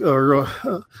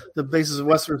the basis of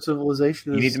Western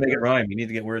civilization. You need to make it rhyme. You need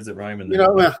to get words that rhyme.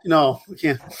 No, we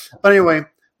can't. But anyway,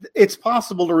 it's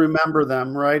possible to remember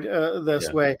them, right?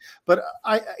 This way. But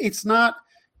it's not.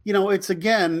 It's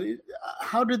again.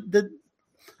 How did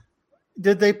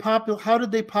they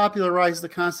popularize the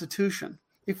Constitution?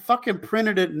 They fucking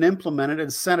printed it and implemented it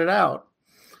and sent it out.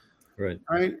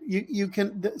 Right. You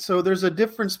can. So there's a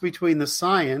difference between the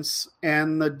science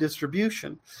and the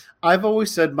distribution. I've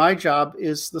always said my job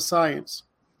is the science.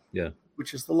 Yeah.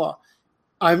 Which is the law.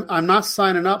 I'm not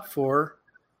signing up for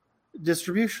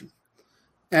distribution.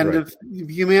 And if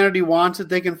humanity wants it,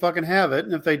 they can fucking have it.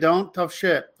 And if they don't, tough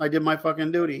shit. I did my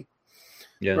fucking duty.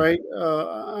 Yeah. Right.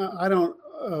 I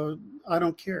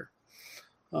don't care.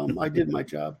 I did my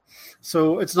job.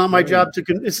 So it's not my job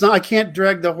I can't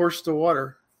drag the horse to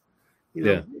water.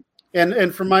 Yeah.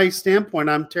 And from my standpoint,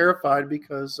 I'm terrified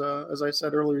because, as I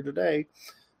said earlier today,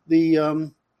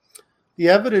 the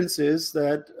evidence is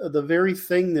that the very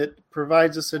thing that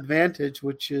provides us advantage,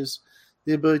 which is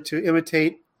the ability to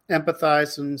imitate,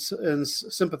 empathize, and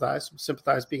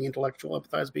sympathize being intellectual,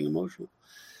 empathize being emotional,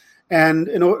 and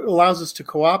it allows us to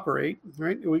cooperate,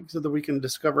 right? So that we can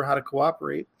discover how to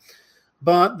cooperate,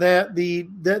 but that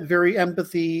very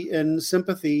empathy and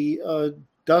sympathy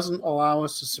doesn't allow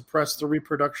us to suppress the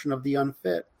reproduction of the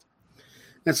unfit.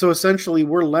 And so essentially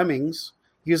we're lemmings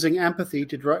using empathy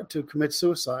to commit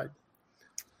suicide.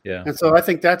 Yeah. And so I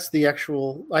think that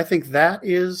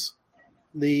is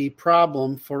the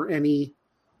problem for any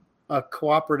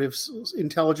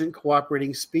intelligent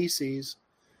cooperating species,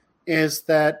 is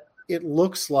that it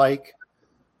looks like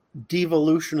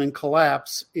devolution and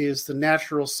collapse is the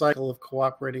natural cycle of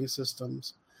cooperating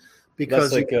systems.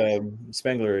 Because that's like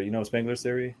Spengler, Spengler's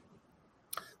theory?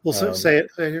 Well, say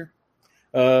it here.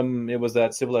 It was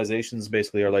that civilizations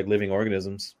basically are like living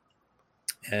organisms,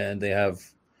 and they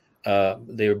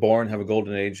were born, have a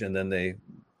golden age, and then they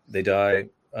die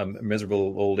a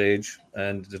miserable old age,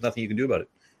 and there's nothing you can do about it.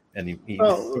 And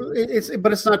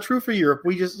but it's not true for Europe.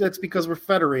 That's because we're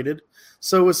federated.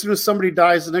 So as soon as somebody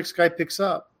dies, the next guy picks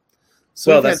up.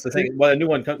 So that's the thing. Well, a new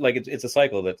one, like it's a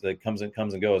cycle that comes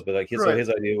and goes. But like his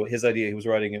idea, he was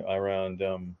writing around,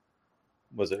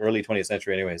 was it early 20th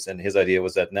century, anyways. And his idea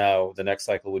was that now the next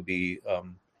cycle would be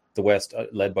the West,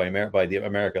 led by America,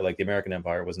 like the American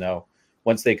Empire was now.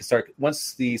 Once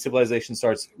the civilization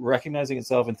starts recognizing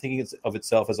itself and thinking of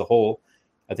itself as a whole,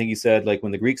 I think he said, like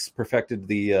when the Greeks perfected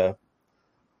the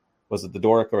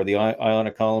Doric or the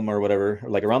Ionic column or whatever,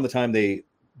 like around the time they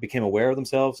became aware of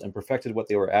themselves and perfected what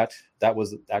they were at, that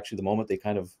was actually the moment they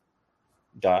kind of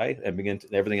die and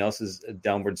everything else is a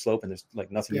downward slope, and there's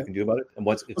like nothing you can do about it. And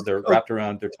once they're wrapped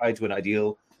around, they're tied to an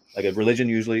ideal, like a religion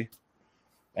usually,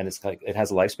 and it's like it has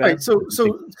a lifespan. Right. So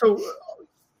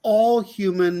all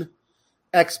human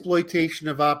exploitation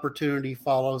of opportunity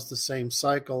follows the same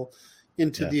cycle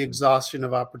into the exhaustion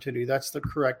of opportunity. That's the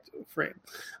correct frame.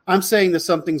 I'm saying that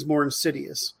something's more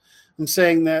insidious. I'm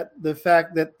saying that the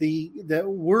fact that that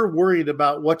we're worried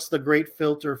about what's the great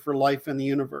filter for life in the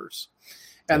universe,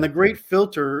 and the great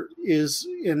filter is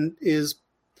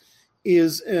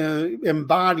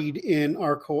embodied in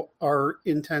our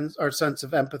sense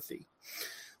of empathy.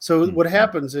 So what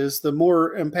happens is the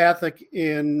more empathic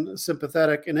and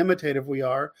sympathetic and imitative we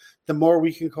are, the more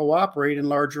we can cooperate in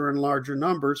larger and larger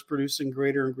numbers, producing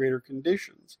greater and greater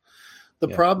conditions. The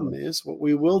problem is what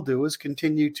we will do is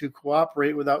continue to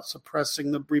cooperate without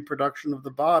suppressing the reproduction of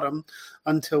the bottom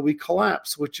until we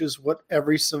collapse, which is what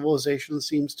every civilization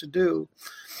seems to do.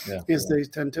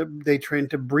 They train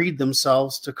to breed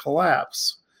themselves to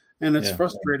collapse, and it's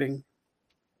frustrating.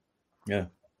 Yeah.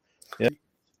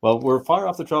 Well, we're far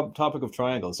off the topic of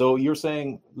triangles. So you're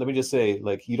saying, let me just say,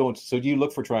 like, you don't. So do you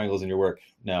look for triangles in your work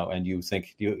now, and you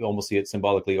think, do you almost see it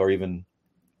symbolically, or even,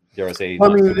 dare I say, I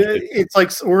not mean, so much? it's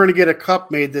like we're going to get a cup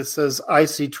made that says "I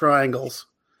see triangles,"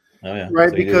 Oh yeah,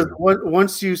 right? so Because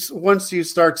once you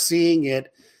start seeing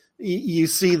it, you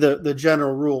see the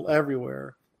general rule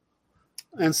everywhere.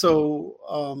 And so,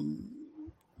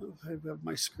 I have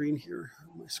my screen here.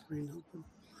 My screen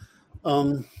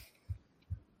open.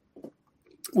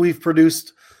 We've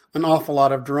produced an awful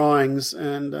lot of drawings,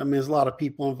 and I mean, there's a lot of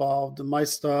people involved in my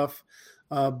stuff.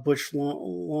 Butch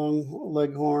Long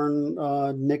Leghorn,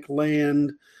 Nick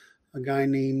Land, a guy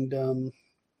named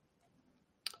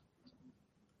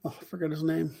I forgot his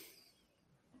name.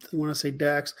 I want to say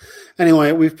Dax.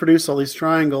 Anyway, we've produced all these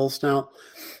triangles now.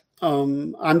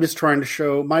 I'm just trying to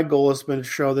show. My goal has been to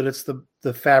show that it's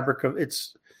the fabric of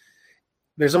it's.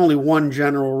 There's only one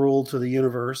general rule to the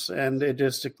universe, and it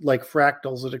just, like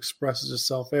fractals, it expresses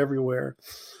itself everywhere,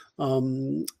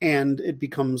 and it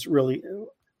becomes really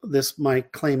this. My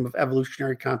claim of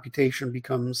evolutionary computation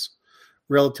becomes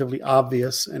relatively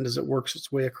obvious, and as it works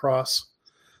its way across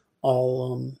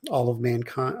all of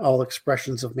mankind, all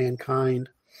expressions of mankind.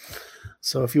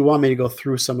 So, if you want me to go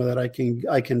through some of that, I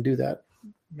can do that.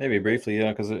 Maybe briefly,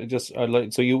 yeah, because it just I'd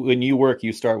like. So when you work,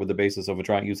 you start with the basis of a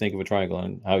triangle. You think of a triangle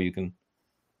and how you can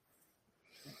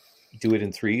do it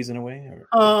in threes in a way.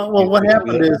 Well, what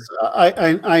happened is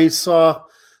I saw.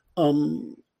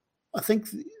 I think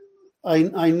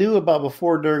I knew about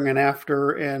before, during, and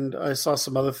after, and I saw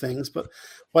some other things. But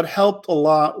what helped a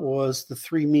lot was the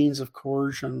three means of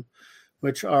coercion,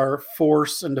 which are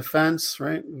force and defense,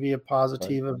 right? Via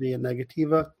positiva, via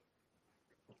negativa.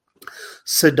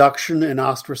 Seduction and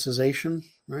ostracization,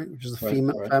 right? Which is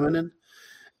the feminine.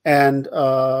 And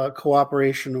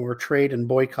cooperation or trade and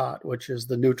boycott, which is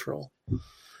the neutral.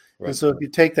 Right. And so if you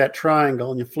take that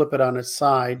triangle and you flip it on its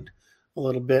side a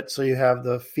little bit, so you have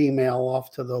the female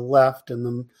off to the left and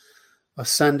the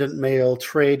ascendant male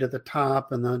trade at the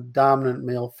top and the dominant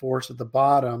male force at the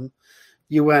bottom,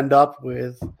 you end up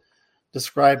with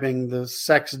describing the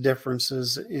sex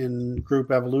differences in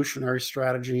group evolutionary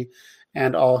strategy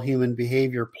and all human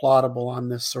behavior plottable on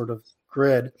this sort of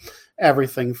grid.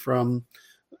 Everything from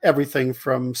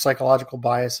psychological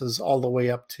biases all the way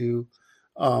up to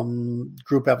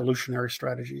group evolutionary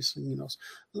strategies.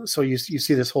 So you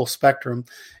see this whole spectrum,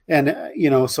 and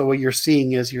so what you're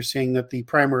seeing that the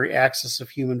primary axis of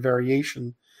human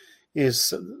variation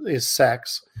is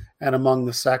sex, and among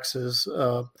the sexes,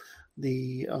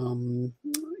 the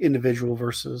individual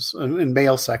versus in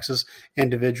male sexes,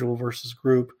 individual versus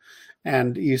group,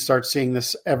 and you start seeing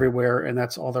this everywhere, and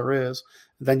that's all there is.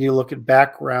 Then you look at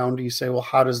background, you say, well,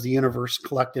 how does the universe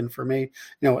collect information?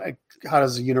 How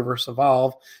does the universe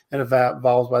evolve? And it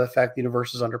evolves by the fact the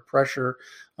universe is under pressure.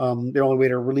 The only way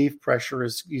to relieve pressure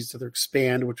is to either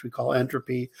expand, which we call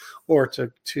entropy, or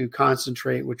to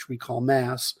concentrate, which we call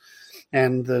mass.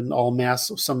 And then all mass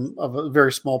of a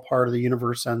very small part of the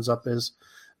universe ends up as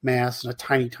mass, and a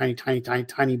tiny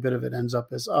bit of it ends up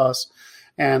as us.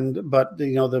 But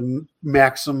the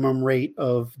maximum rate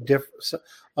of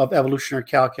evolutionary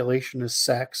calculation is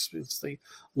sex. It's the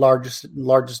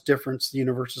largest difference the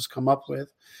universe has come up with.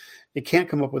 It can't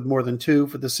come up with more than two,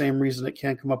 for the same reason it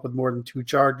can't come up with more than two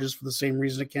charges, for the same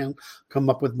reason it can't come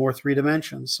up with more three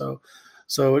dimensions.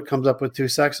 So it comes up with two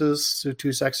sexes. So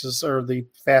two sexes are the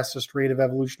fastest rate of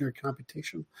evolutionary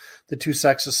computation. The two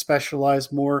sexes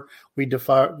specialize more. We've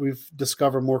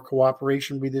discovered more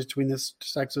cooperation between the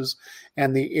sexes,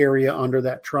 and the area under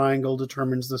that triangle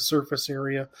determines the surface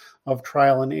area of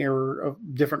trial and error of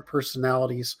different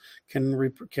personalities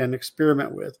can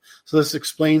experiment with. So this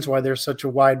explains why there's such a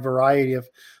wide variety of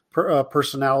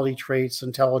personality traits,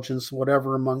 intelligence,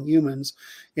 whatever among humans,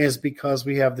 is because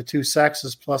we have the two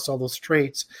sexes plus all those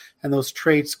traits, and those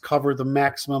traits cover the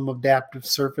maximum adaptive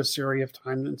surface area of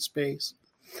time and space.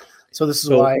 So this is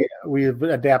why we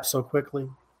adapt so quickly.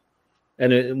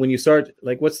 And when you start,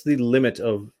 like, what's the limit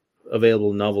of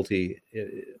available novelty?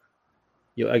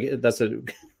 That's a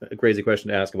crazy question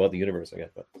to ask about the universe, I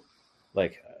guess. But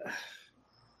like,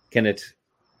 can it,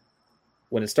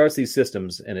 when it starts these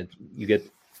systems and you get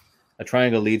a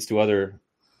triangle leads to other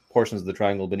portions of the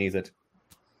triangle beneath it,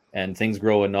 and things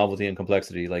grow in novelty and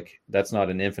complexity, like, that's not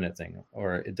an infinite thing,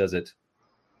 or it does it?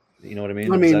 You know what I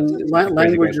mean? I mean,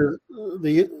 language,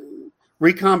 the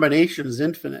recombination is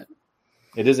infinite.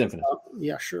 It is infinite.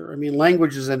 Yeah, sure. I mean,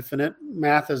 language is infinite.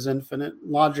 Math is infinite.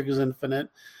 Logic is infinite.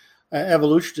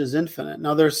 Evolution is infinite.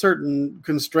 Now, there's certain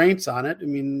constraints on it. I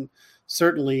mean,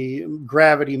 certainly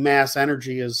gravity, mass,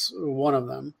 energy is one of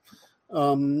them.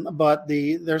 But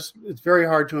it's very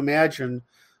hard to imagine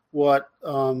what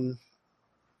it's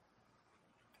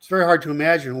very hard to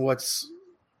imagine what's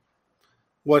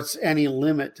any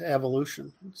limit to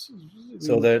evolution.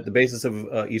 So the basis of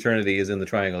eternity is in the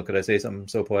triangle. Could I say something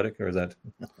so poetic, or is that?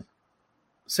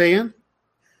 Say again?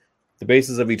 The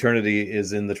basis of eternity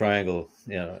is in the triangle.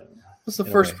 Yeah. That's the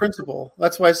first principle.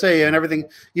 That's why I say, and everything,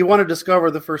 you want to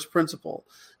discover the first principle.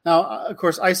 Now, of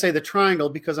course, I say the triangle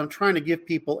because I'm trying to give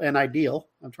people an ideal.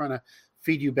 I'm trying to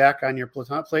feed you back on your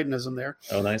Platonism there.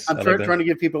 Oh, nice. I'm trying to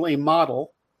give people a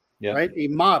model, right? A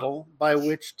model by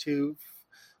which to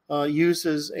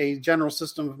uses a general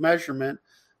system of measurement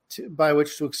by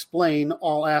which to explain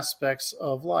all aspects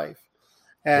of life.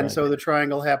 And so the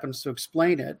triangle happens to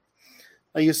explain it.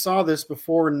 You saw this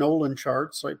before in Nolan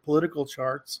charts, right? Political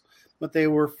charts, but they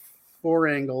were 4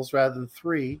 angles rather than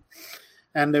 3.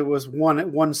 And there was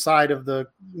one side of the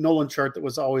Nolan chart that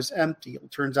was always empty.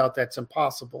 It turns out that's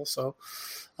impossible. So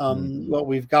what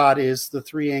we've got is the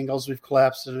 3 angles we've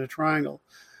collapsed into a triangle.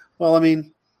 Well, I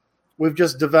mean, we've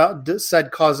just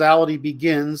said causality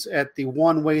begins at the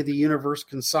one way the universe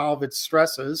can solve its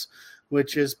stresses,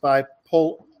 which is by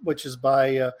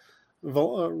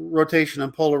rotation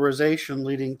and polarization,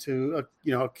 leading to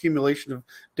accumulation of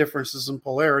differences in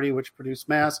polarity, which produce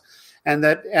mass, and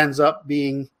that ends up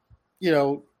being,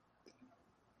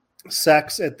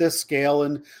 sex at this scale,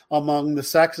 and among the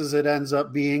sexes, it ends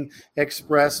up being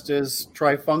expressed as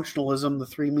trifunctionalism, the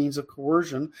 3 means of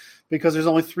coercion, because there's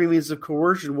only 3 means of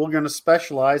coercion. We're going to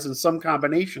specialize in some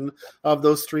combination of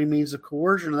those 3 means of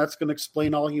coercion, and that's going to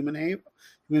explain all human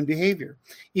behavior.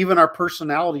 Even our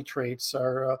personality traits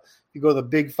are, if you go to the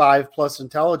big 5 plus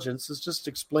intelligence, it's just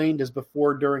explained as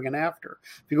before, during, and after.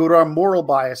 If you go to our moral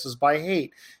biases by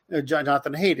hate,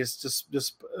 Jonathan, hate is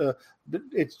just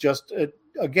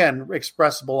again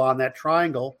expressible on that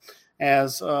triangle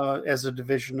as a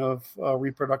division of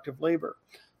reproductive labor.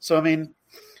 So I mean,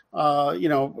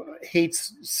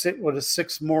 hate's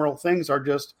 6 moral things are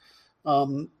just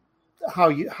how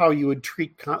you would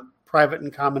treat private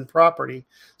and common property.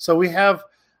 So we have,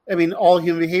 all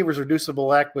human behavior is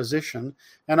reducible acquisition,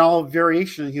 and all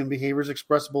variation in human behavior is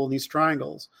expressible in these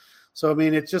triangles. So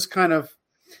it's just kind of,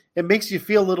 it makes you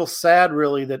feel a little sad,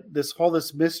 really, that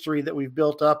this mystery that we've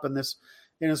built up, and it's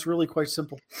really quite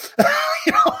simple.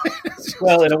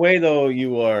 Well, in a way, though,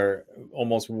 you are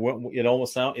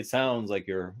it sounds like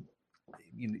you're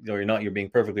being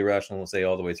perfectly rational, say,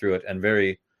 all the way through it, and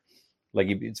very,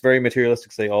 it's very materialistic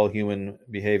to say all human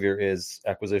behavior is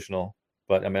acquisitional.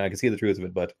 But I can see the truth of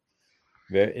it, but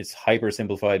it's hyper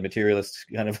simplified materialist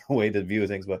kind of way to view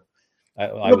things. But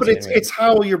it's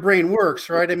how your brain works,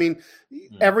 right?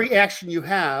 Every action you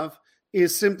have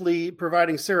is simply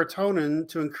providing serotonin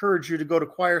to encourage you to go to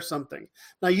acquire something.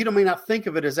 Now, you may not think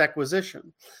of it as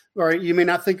acquisition, right? You may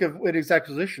not think of it as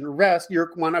acquisition. Rest, you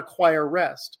want to acquire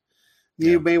rest.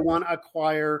 You may want to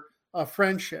acquire a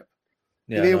friendship.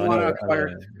 You may want to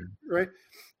acquire, right?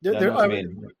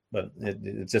 But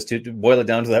it's just to boil it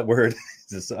down to that word.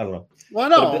 Just, I don't know. Well,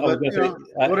 no, what it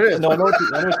is. No, I know what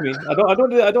you mean.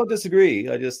 I don't disagree.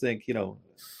 I just think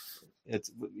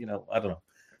it's I don't know.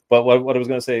 But what I was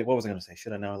going to say,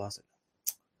 Should I now? I lost it.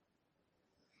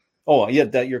 Oh yeah,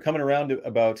 that you're coming around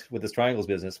about with this triangles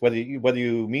business, whether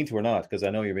you mean to or not, because I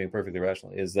know you're being perfectly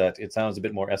rational. Is that it sounds a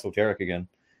bit more esoteric again,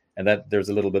 and that there's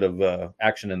a little bit of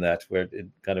action in that where it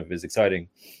kind of is exciting.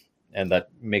 And that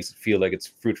makes it feel like it's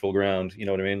fruitful ground. You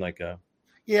know what I mean? It's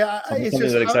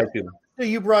something that excites people.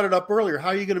 You brought it up earlier. How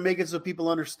are you going to make it so people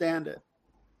understand it?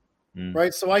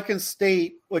 Right? So I can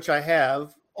state, which I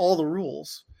have, all the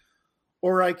rules,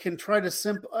 or I can try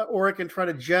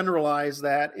to generalize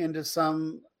that into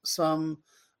some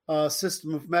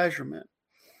system of measurement.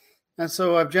 And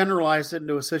so I've generalized it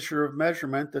into a system of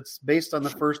measurement that's based on the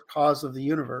first cause of the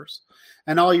universe.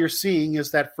 And all you're seeing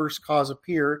is that first cause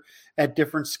appear at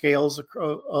different scales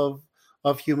of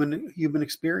human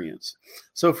experience.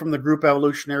 So from the group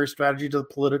evolutionary strategy to the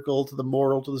political, to the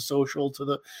moral, to the social, to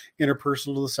the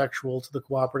interpersonal, to the sexual, to the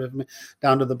cooperative,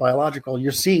 down to the biological,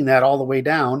 you're seeing that all the way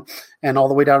down, and all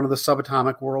the way down to the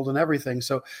subatomic world and everything.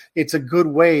 So it's a good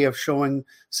way of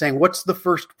saying what's the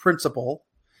first principle,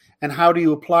 and how do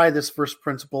you apply this first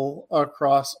principle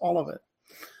across all of it?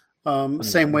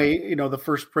 Same way, the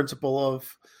first principle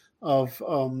of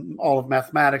all of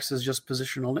mathematics is just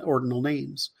positional ordinal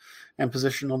names and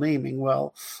positional naming.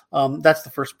 Well, that's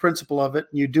the first principle of it.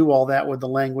 You do all that with the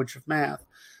language of math.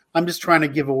 I'm just trying to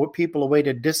give people a way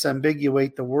to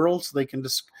disambiguate the world, so they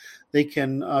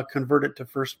can convert it to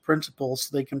first principles,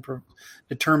 so they can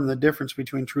determine the difference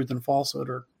between truth and falsehood,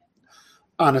 or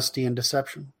honesty and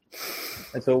deception.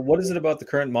 And so what is it about the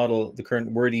current model, the current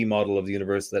wordy model of the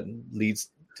universe, that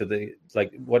leads to the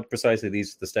like what precisely the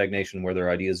stagnation where their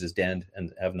ideas just end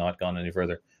and have not gone any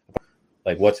further?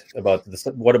 Like what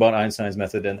about Einstein's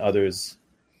method and others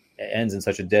ends in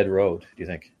such a dead road? Do you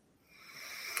think?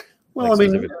 Well, I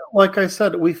mean, like I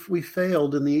said, we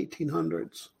failed in the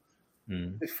 1800s.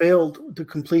 We failed to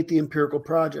complete the empirical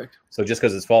project. So just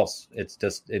because it's false,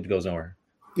 it goes nowhere.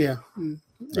 Yeah,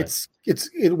 right.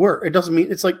 It worked. It doesn't mean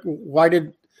it's like why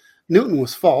did Newton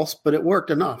was false, but it worked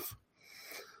enough,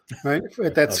 right?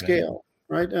 At that scale,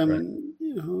 right?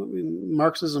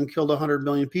 Marxism killed 100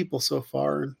 million people so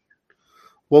far, and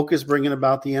woke is bringing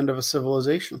about the end of a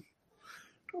civilization.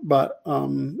 But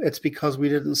it's because we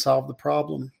didn't solve the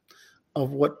problem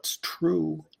of what's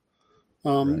true.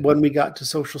 When we got to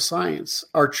social science,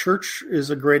 our church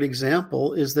is a great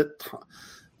example. Is that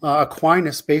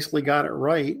Aquinas basically got it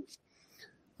right,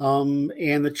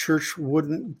 and the church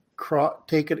wouldn't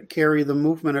carry the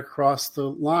movement across the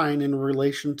line in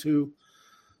relation to,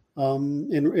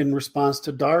 in response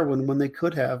to Darwin when they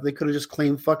could have just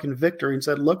claimed fucking victory and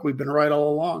said, "Look, we've been right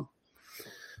all along.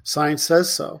 Science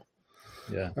says so."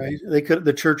 Yeah. Right.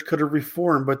 The church could have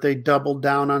reformed, but they doubled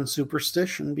down on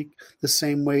superstition, the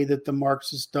same way that the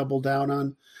Marxists doubled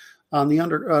down on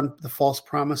the false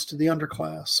promise to the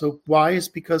underclass. So why is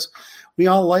because we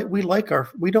don't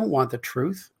want the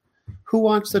truth. Who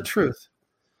wants the truth?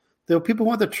 The people who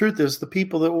want the truth is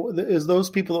those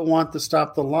people that want to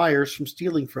stop the liars from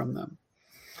stealing from them.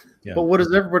 Yeah. But what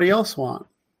does everybody else want?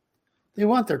 They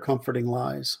want their comforting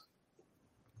lies.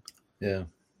 Yeah.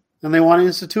 And they want to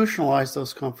institutionalize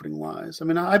those comforting lies. I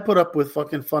mean, I put up with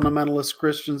fucking fundamentalist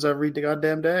Christians every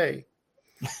goddamn day,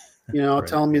 right.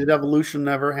 Telling me that evolution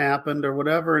never happened or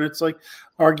whatever. And it's like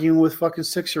arguing with fucking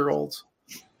 6-year-olds,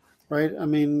 right? I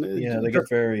mean, they get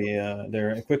very,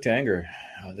 they're quick to anger.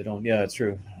 They don't, it's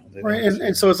true. Right.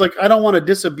 And so it's like, I don't want to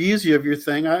disabuse you of your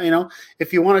thing.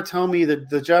 If you want to tell me that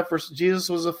Jesus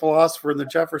was a philosopher and the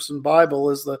Jefferson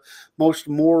Bible is the most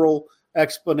moral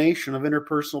explanation of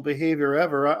interpersonal behavior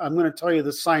ever, I'm going to tell you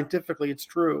that scientifically it's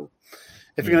true.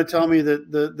 If you're going to tell me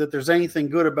that there's anything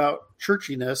good about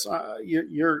churchiness,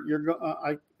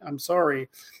 I'm sorry.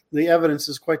 The evidence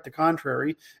is quite the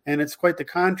contrary, and it's quite the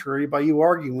contrary by you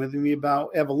arguing with me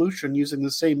about evolution using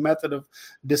the same method of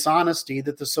dishonesty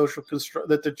that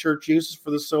that the church uses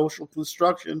for the social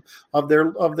construction of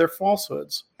their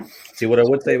falsehoods. See, what I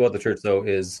would say about the church though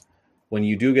is, when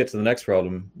you do get to the next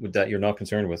problem that you're not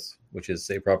concerned with, which is,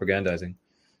 say, propagandizing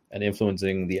and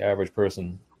influencing the average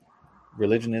person,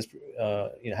 religion is,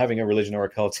 having a religion or a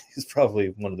cult is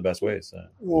probably one of the best ways.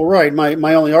 Well, right.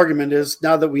 My only argument is,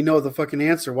 now that we know the fucking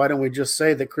answer, why don't we just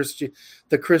say that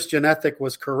the Christian ethic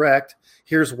was correct?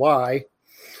 Here's why.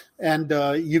 And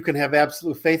you can have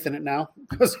absolute faith in it now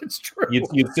because it's true.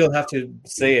 You still have to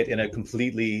say it in a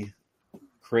completely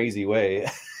crazy way.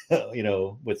 Threatening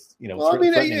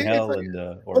hell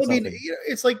something.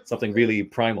 It's like something really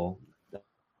primal.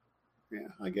 Yeah,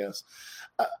 I guess.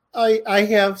 I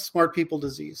have smart people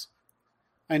disease.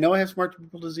 I know I have smart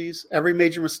people disease. Every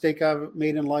major mistake I've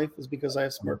made in life is because I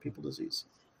have smart people disease.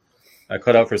 I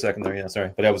cut out for a second there. Yeah,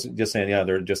 sorry. But I was just saying,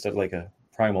 they're just like a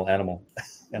primal animal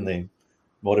and they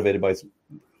motivated by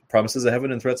promises of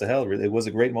heaven and threats of hell. It was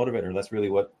a great motivator. That's really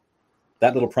what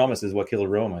that little promise is what killed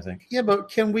Rome, I think. Yeah,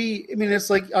 but it's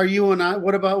like, are you and I,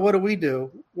 what do we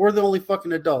do? We're the only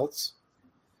fucking adults.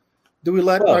 Do we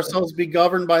let ourselves be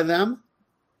governed by them?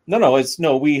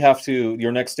 No, we have to,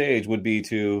 your next stage would be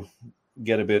to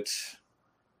get a bit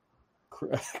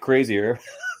crazier.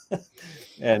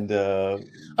 And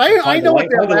I know what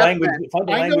that laugh meant.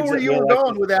 I know where you were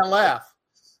going with that laugh.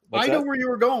 I know where you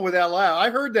were going with that laugh.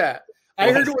 I heard that.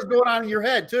 I heard what was going on in your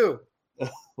head, too.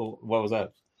 What was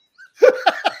that?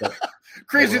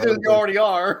 Crazier than you already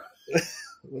are.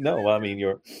 No,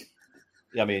 you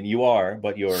are,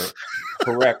 but you're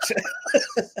correct.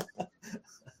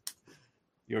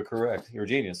 You're correct. You're a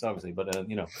genius, obviously, but a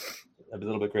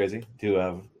little bit crazy to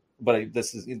have. But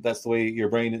that's the way your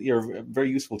brain. You're a very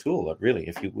useful tool, really.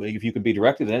 If you could be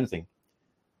directed at anything,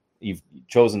 you've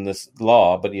chosen this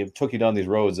law, but it took you down these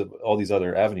roads of all these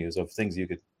other avenues of things you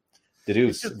could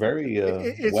deduce.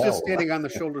 It's just standing on the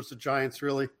shoulders of giants,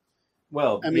 really.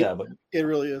 Well, but it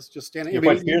really is just standing. You're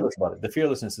quite fearless about it. The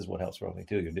fearlessness is what helps, really,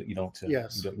 too. You don't.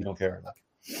 Yes. You don't care.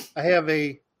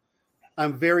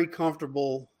 I'm very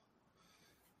comfortable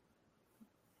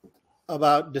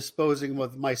about disposing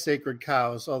with my sacred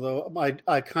cows, although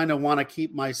I kind of want to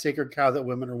keep my sacred cow that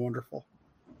women are wonderful.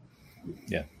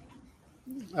 Yeah.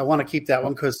 I want to keep that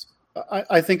one because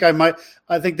I think that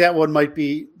one might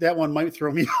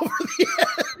throw me over the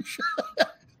edge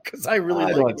because I really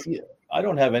I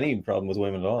don't have any problem with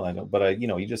women at all. I don't, but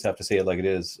you just have to say it like it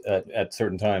is at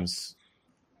certain times.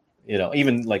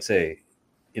 even like say,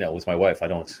 with my wife,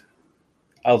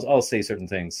 I'll say certain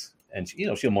things, and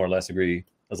she'll more or less agree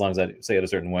as long as I say it a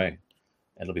certain way,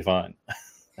 and it'll be fine.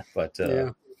 But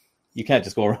you can't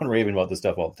just go around raving about this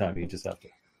stuff all the time. You just have to.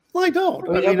 Well, I don't.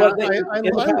 I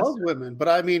love women, but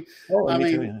I mean,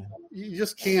 you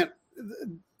just can't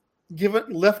give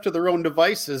it left to their own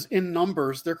devices in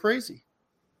numbers. They're crazy.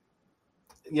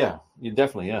 Yeah, you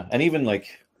definitely, yeah. And even like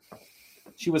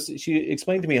she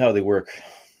explained to me how they work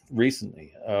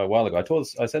recently a while ago.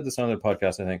 I said this on their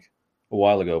podcast, I think, a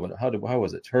while ago, but how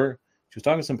was it? She was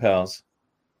talking to some pals,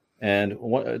 and it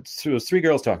was 3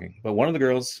 girls talking, but one of the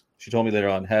girls, she told me later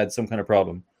on, had some kind of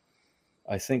problem.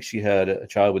 I think she had a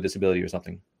child with disability or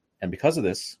something. And because of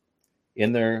this,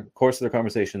 in their course of their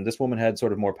conversation, this woman had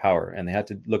sort of more power, and they had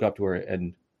to look up to her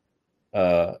and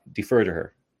defer to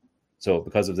her. So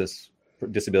because of this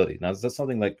disability. Now, that's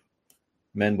something like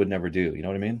men would never do. You know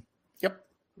what I mean? Yep.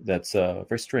 That's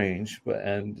very strange,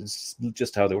 and it's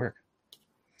just how they work.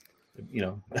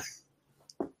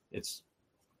 That's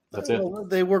it.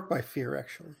 They work by fear,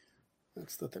 actually.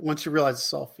 That's the thing. Once you realize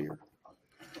it's all fear.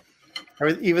 Or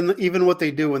even what they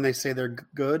do when they say they're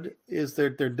good is they're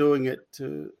doing it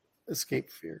to escape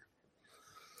fear.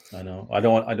 I know. I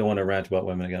don't want to rant about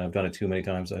women again. I've done it too many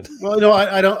times. Well, no,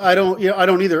 I don't. I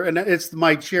don't either. And it's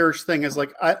my cherished thing. Is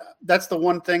like that's the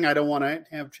one thing I don't want to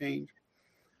have change.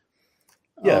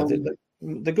 Yeah,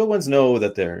 the good ones know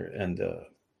that and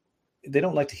they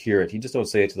don't like to hear it. You just don't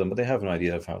say it to them, but they have an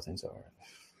idea of how things are.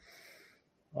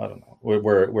 I don't know.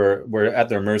 We're at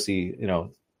their mercy,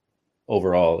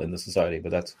 overall in the society,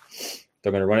 but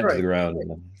they're going to run it to the ground.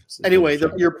 Anyway,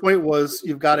 your point was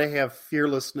you've got to have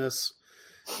fearlessness,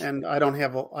 and I don't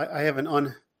have I have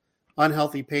an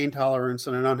unhealthy pain tolerance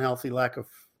and an unhealthy lack of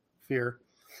fear,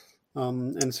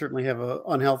 and certainly have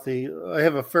I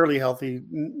have a fairly healthy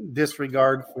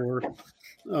disregard for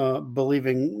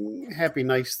believing happy,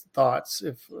 nice thoughts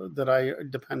that I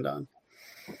depend on.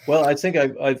 Well, I think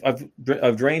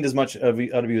I've drained as much out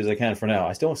of you as I can for now.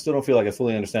 I still don't feel like I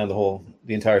fully understand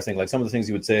the entire thing. Like some of the things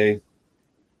you would say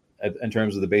in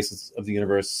terms of the basis of the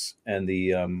universe and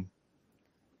the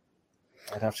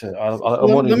I'd have to.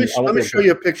 Let me show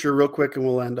you a picture real quick, and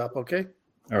we'll end up. Okay.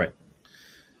 All right.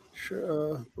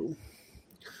 Sure. All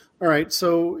right.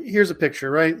 So here's a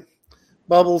picture, right?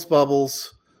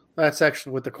 Bubbles. That's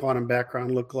actually what the quantum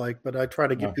background looked like, but I try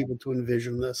to get people to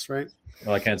envision this, right?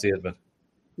 Well, I can't see it, but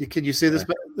can you see this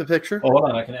the picture? Oh, hold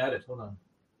on, I can add it. Hold on.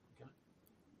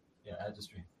 Yeah, add to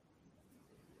stream.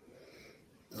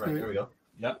 Right, there we go.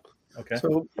 Yeah. Okay.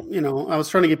 So, I was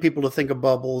trying to get people to think of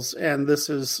bubbles, and this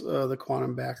is the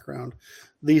quantum background.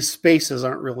 These spaces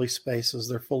aren't really spaces.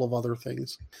 They're full of other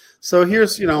things. So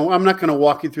here's, I'm not going to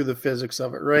walk you through the physics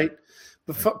of it, right?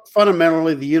 But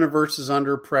fundamentally, the universe is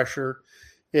under pressure.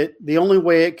 The only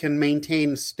way it can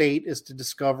maintain state is to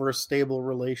discover a stable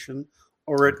relation,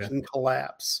 or it can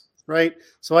collapse, right?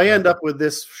 So I end up with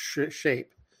this shape.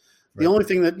 The only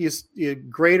thing that you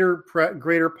greater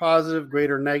positive,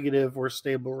 greater negative, or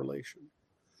stable relation.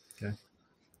 Okay.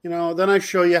 Then I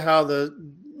show you how the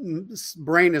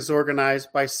brain is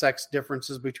organized by sex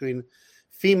differences between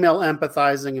female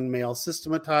empathizing and male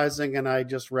systematizing, and I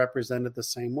just represent it the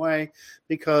same way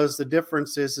because the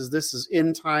difference is this is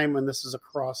in time and this is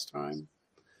across time.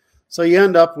 So you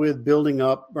end up with building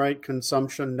up, right?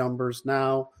 Consumption numbers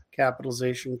now,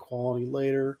 capitalization quality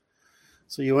later.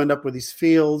 So you end up with these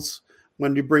fields.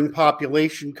 When you bring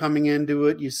population coming into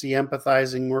it, you see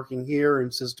empathizing working here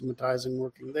and systematizing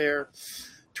working there.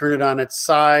 Turn it on its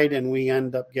side, and we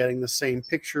end up getting the same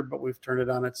picture, but we've turned it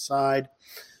on its side.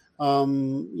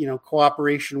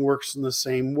 Cooperation works in the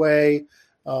same way.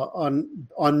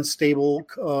 Unstable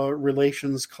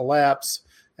relations collapse,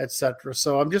 etc.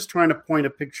 So I'm just trying to point a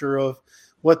picture of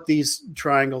what these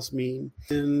triangles mean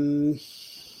in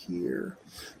here.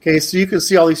 Okay, so you can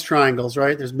see all these triangles,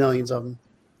 right? There's millions of them.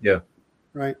 Yeah.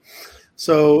 Right.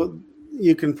 So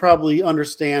you can probably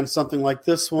understand something like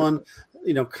this one,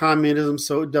 communism,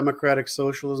 so democratic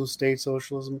socialism, state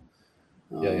socialism.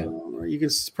 You can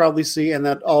probably see, and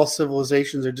that all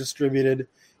civilizations are distributed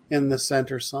in the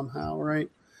center somehow, right?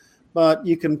 But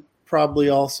you can probably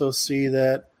also see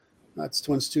that that's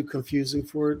one's too confusing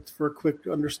for a quick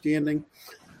understanding.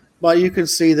 But you can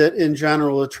see that in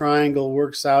general, a triangle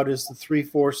works out as the 3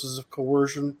 forces of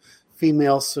coercion: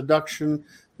 female seduction,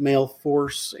 male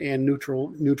force, and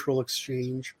neutral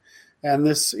exchange. And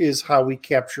this is how we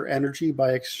capture energy,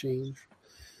 by exchange.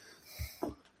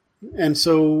 And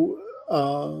so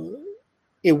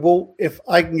it won't, if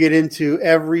I can get into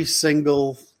every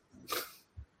single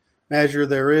measure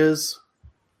there is.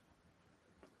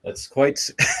 That's quite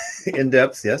In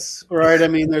depth, yes. Right. I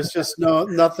mean, there's just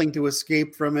nothing to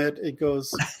escape from it. It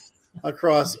goes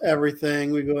across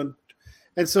everything.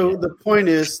 And so the point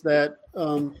is that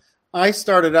I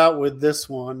started out with this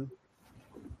one.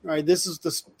 All right, this is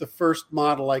the first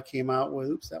model I came out with.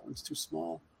 Oops, that one's too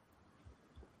small.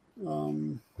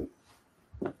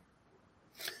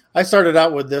 I started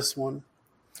out with this one.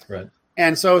 Right.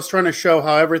 And so I was trying to show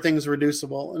how everything's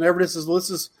reducible. And this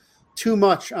is too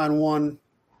much on one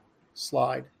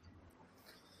slide.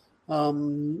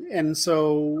 And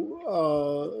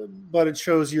so, but it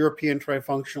shows European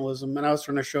trifunctionalism. And I was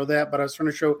trying to show that, but I was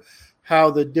trying to show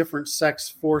how the different sex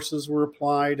forces were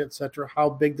applied, et cetera, how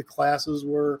big the classes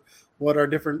were, what our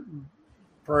different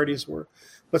priorities were.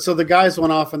 But so the guys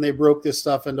went off and they broke this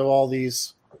stuff into all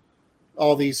these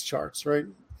charts, right?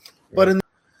 But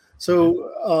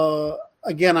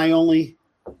again, I only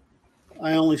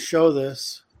show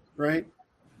this, right?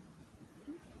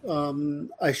 I'm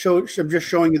just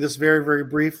showing you this very, very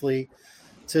briefly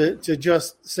to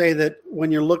just say that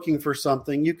when you're looking for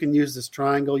something, you can use this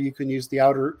triangle. You can use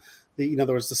in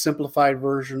other words, the simplified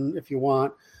version if you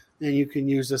want, and you can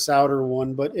use this outer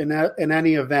one. But in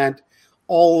any event,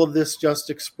 all of this just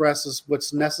expresses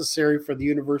what's necessary for the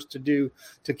universe to do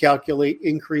to calculate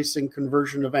increasing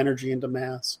conversion of energy into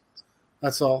mass.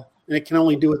 That's all. And it can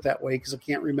only do it that way because it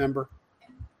can't remember.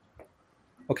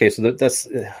 Okay, so that's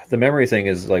the memory thing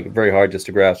is like very hard just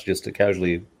to grasp, just to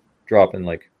casually drop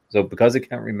in so because it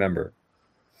can't remember.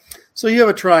 So you have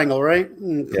a triangle, right?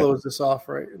 And close this off,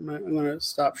 right? I'm going to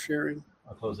stop sharing.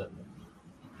 I'll close that.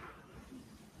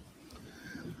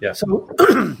 Yeah.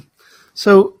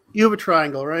 So you have a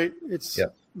triangle, right? It's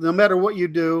no matter what you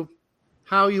do,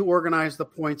 how you organize the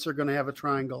points are going to have a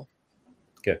triangle.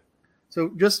 Okay.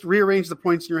 So just rearrange the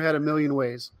points in your head a million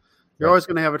ways. You're always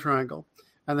going to have a triangle.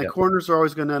 And the corners are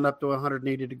always going to end up to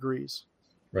 180 degrees.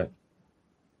 Right.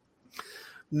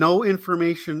 No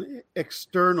information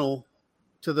external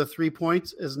to the 3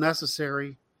 points is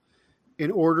necessary in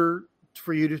order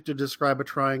for you to describe a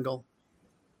triangle.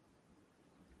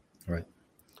 Right.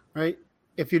 Right.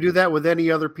 If you do that with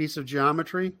any other piece of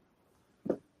geometry,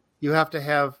 you have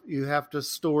to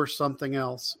store something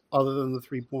else other than the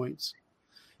 3 points.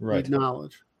 Right. Need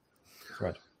knowledge.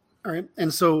 Right. All right.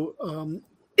 And so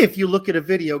if you look at a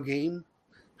video game,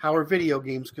 how are video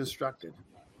games constructed?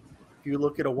 If you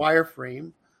look at a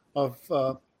wireframe of,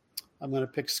 I'm going to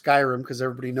pick Skyrim because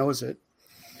everybody knows it.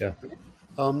 Yeah.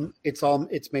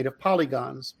 It's made of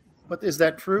polygons. But is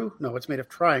that true? No, it's made of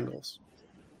triangles.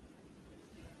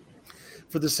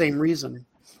 For the same reason,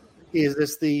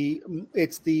 it's the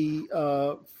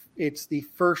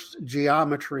first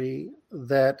geometry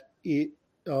that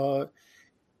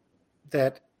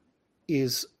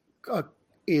is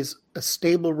a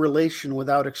stable relation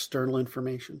without external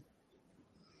information.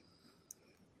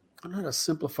 I don't know how to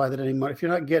simplify that anymore. If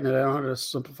you're not getting it, I don't know how to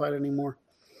simplify it anymore.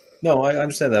 No, I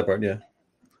understand that part, yeah.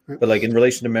 Right. But in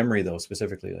relation to memory, though,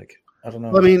 specifically, I don't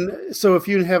know. I mean, so if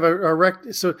you have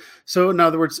so in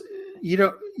other words, you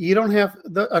don't have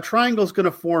a triangle is going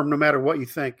to form no matter what you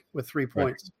think with 3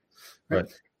 points,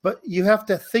 right? But you have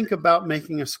to think about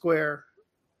making a square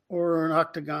or an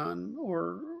octagon,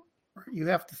 or you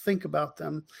have to think about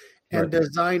them and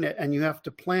design it, and you have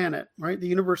to plan it, right? The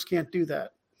universe can't do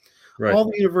that. Right. All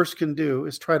the universe can do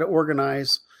is try to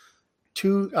organize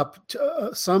a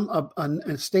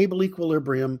stable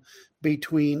equilibrium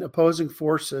between opposing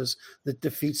forces that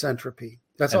defeats entropy.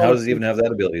 That's all. How does it even have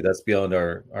that ability? That's beyond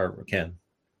our ken.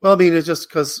 Well, I mean, it's just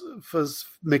because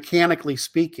mechanically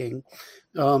speaking,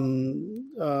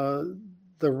 the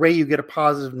way you get a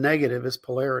positive negative is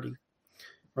polarity,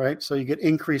 right? So you get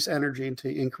increased energy into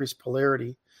increased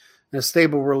polarity. And a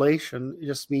stable relation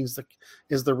just means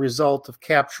is the result of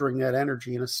capturing that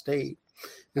energy in a state.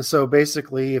 And so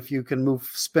basically, if you can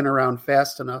spin around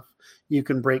fast enough, you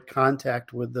can break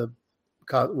contact with the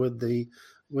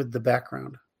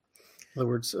background. In other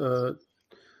words,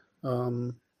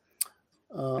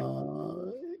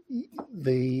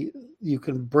 you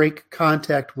can break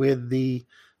contact with the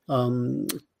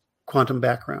quantum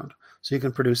background, so you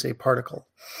can produce a particle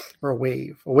or a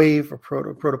wave, a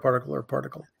protoparticle, or a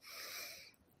particle.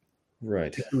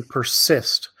 Right. It can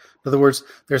persist. In other words,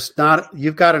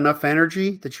 you've got enough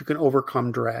energy that you can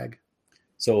overcome drag.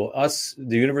 So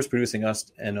the universe producing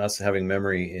us and us having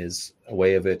memory is a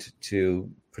way of it to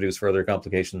produce further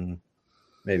complication,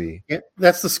 maybe. Yeah,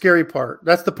 that's the scary part.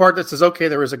 That's the part that says, okay,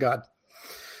 there is a God.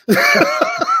 Well,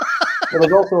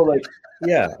 there's also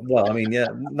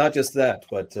not just that,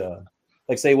 but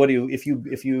say, if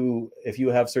you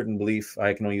have certain belief,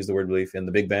 I can only use the word belief, in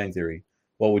the Big Bang Theory.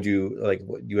 What would you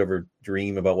do you ever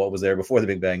dream about what was there before the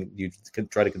Big Bang? You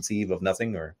could try to conceive of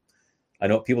nothing, or I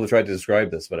know people have tried to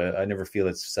describe this, but I never feel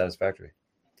it's satisfactory.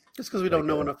 Just because we don't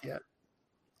know enough yet.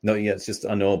 No, yeah, it's just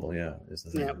unknowable. Yeah, is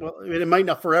the thing. Yeah, well, it might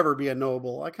not forever be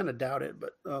unknowable. I kind of doubt it,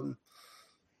 but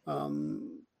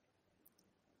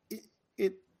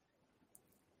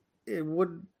it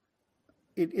would.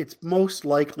 It's most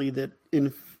likely that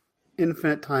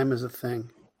infinite time is a thing.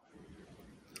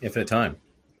 Infinite time.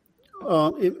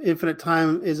 Infinite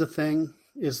time is a thing.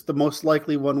 Is the most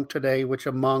likely one today. Which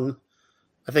I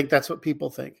think that's what people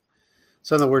think.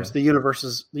 So in other words, the universe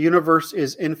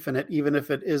is infinite, even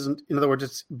if it isn't. In other words,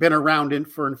 it's been around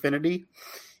for infinity,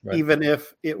 even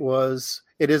if it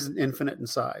isn't infinite in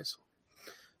size.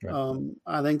 Right.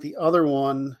 I think the other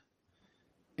one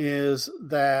is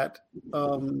that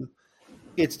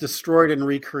it's destroyed and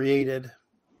recreated.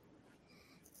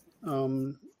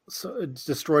 So it's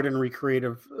destroyed and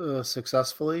recreated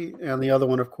successfully, and the other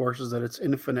one, of course, is that it's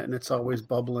infinite and it's always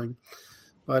bubbling.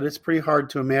 But it's pretty hard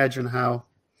to imagine how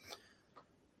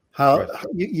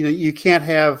you can't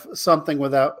have something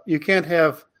without you can't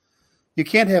have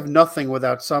nothing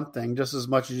without something, just as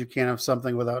much as you can't have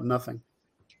something without nothing.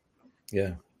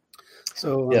 Yeah.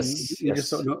 So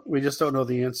just don't know. We just don't know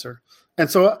the answer, and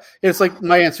so it's like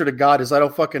my answer to God is I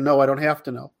don't fucking know. I don't have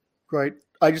to know, right?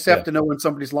 I just have to know when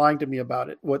somebody's lying to me about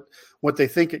it, what they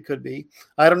think it could be.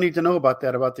 I don't need to know about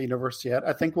the universe yet.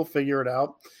 I think we'll figure it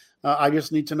out. I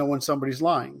just need to know when somebody's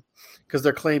lying because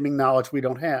they're claiming knowledge we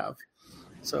don't have.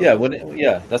 So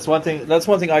that's one thing. That's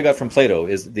one thing I got from Plato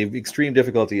is the extreme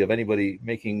difficulty of anybody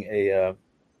making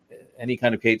any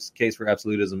kind of case for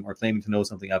absolutism or claiming to know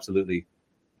something absolutely,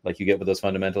 like you get with those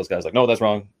fundamentalist guys. Like, no, that's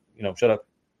wrong. Shut up.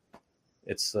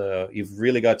 It's you've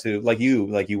really got to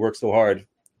you work so hard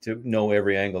to know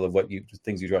every angle of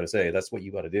things you try to say. That's what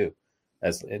you got to do.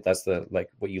 That's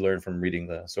what you learn from reading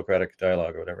the Socratic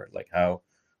dialogue or whatever. Like how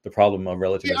the problem of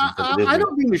relativism. I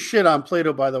don't mean to shit on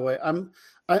Plato, by the way.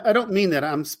 I don't mean that.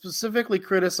 I'm specifically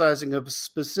criticizing a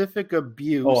specific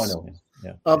abuse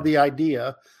of the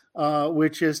idea,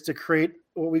 which is to create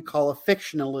what we call a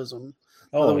fictionalism.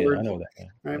 Oh, yeah, I know that. Yeah.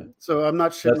 Right. Yeah. So I'm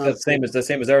not shitting. That's the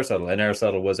same as Aristotle, and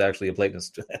Aristotle was actually a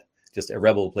Platonist, just a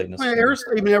rebel Platonist.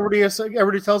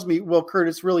 Everybody tells me, well, Curt,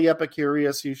 it's really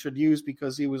Epicurus you should use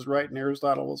because he was right and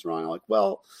Aristotle was wrong. I'm like,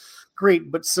 well,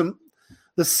 great, but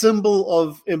the symbol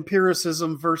of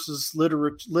empiricism versus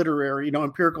literary,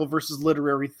 empirical versus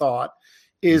literary thought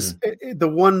is the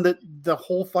one that the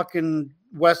whole fucking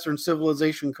Western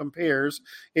civilization compares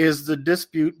is the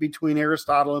dispute between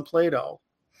Aristotle and Plato.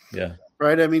 Yeah.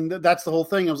 Right. I mean, that's the whole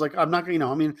thing. I was like, I'm not going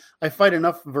to, I fight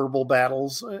enough verbal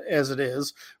battles as it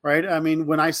is. Right. I mean,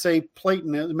 when I say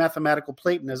mathematical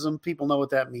Platonism, people know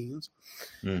what that means.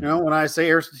 When I say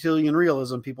Aristotelian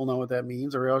realism, people know what that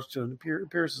means, or Aristotelian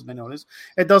empiricism, they know this.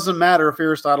 It doesn't matter if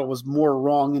Aristotle was more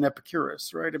wrong than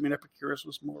Epicurus. Right. I mean, Epicurus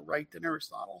was more right than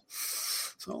Aristotle.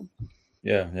 So.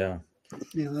 Yeah.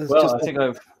 Well,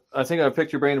 I think I've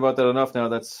picked your brain about that enough now.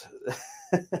 That's.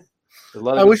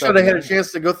 I wish I'd have had a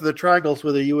chance to go through the triangles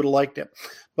with you. You would have liked it,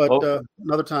 but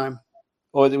another time.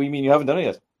 Oh, you mean you haven't done it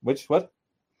yet? What?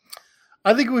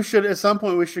 I think we should, at some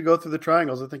point, go through the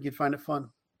triangles. I think you'd find it fun.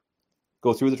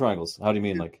 Go through the triangles? How do you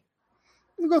mean? Like,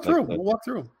 we'll go through. We'll walk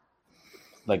through.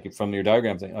 Like from your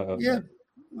diagram thing? Yeah.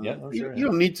 Sure. You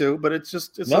don't need to, but it's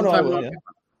I will,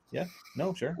 yeah.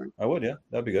 No, sure. I would, yeah.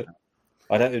 That'd be good.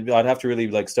 I'd have to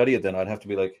really study it then. I'd have to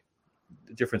be a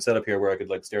different setup here where I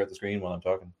could stare at the screen while I'm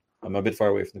talking. I'm a bit far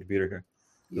away from the computer here.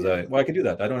 I can do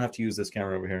that. I don't have to use this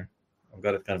camera over here. I've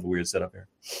got kind of a weird setup here.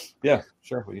 Yeah,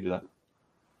 sure. We can do that.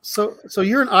 So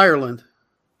you're in Ireland.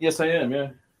 Yes, I am. Yeah.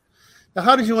 Now,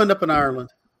 how did you end up in Ireland?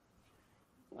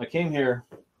 I came here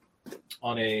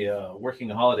on a working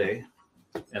holiday,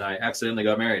 and I accidentally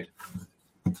got married.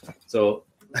 So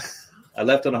I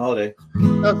left on a holiday,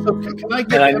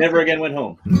 I never again went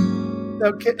home.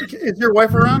 Is your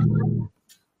wife around?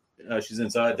 She's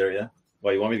inside there. Yeah.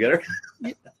 Why, you want me to get her?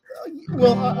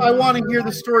 Well, I want to hear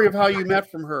the story of how you met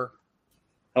from her.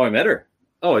 Oh, I met her.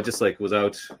 Oh, I just was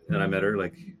out and I met her.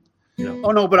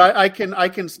 Oh no, but I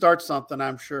can start something.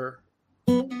 I'm sure.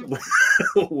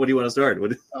 What do you want to start?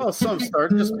 Some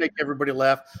start. Just make everybody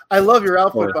laugh. I love your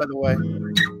outfit, by the way.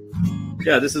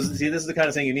 Yeah, this is the kind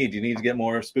of thing you need. You need to get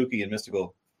more spooky and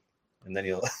mystical, and then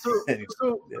you'll.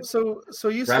 So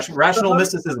you rational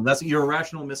mysticism. You're a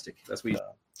rational mystic. That's what you.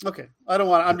 Okay, I don't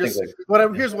want.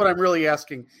 Here's what I'm really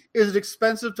asking: is it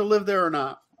expensive to live there or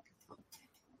not?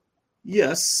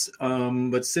 Yes,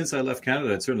 but since I left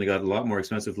Canada, it certainly got a lot more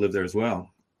expensive to live there as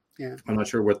well. Yeah, I'm not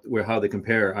sure how they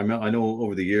compare. I know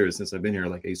over the years since I've been here,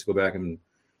 I used to go back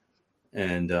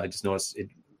and I just noticed it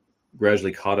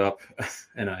gradually caught up,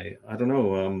 and I don't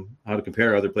know how to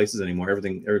compare other places anymore.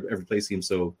 Every place seems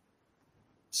so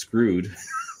screwed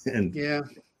and Yeah.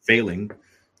 failing.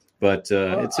 But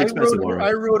it's expensive.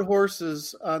 I rode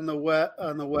horses on the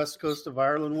west coast of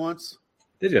Ireland once.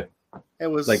 Did you? It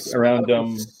was like around.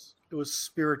 It was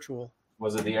spiritual.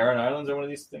 Was it the Aran Islands or one of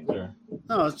these things? Or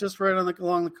no, it's just right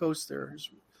along the coast there.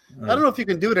 I don't know if you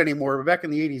can do it anymore, but back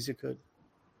in the 80s you could.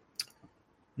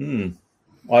 Well,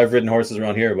 I've ridden horses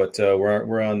around here, but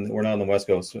we're not on the West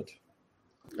Coast. But...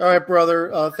 All right,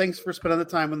 brother. Thanks for spending the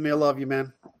time with me. I love you,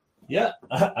 man. Yeah,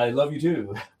 I love you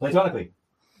too, platonically.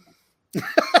 And,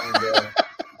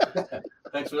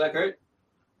 thanks for that, Curt.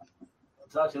 I'll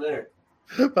talk to you later.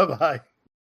 Bye-bye.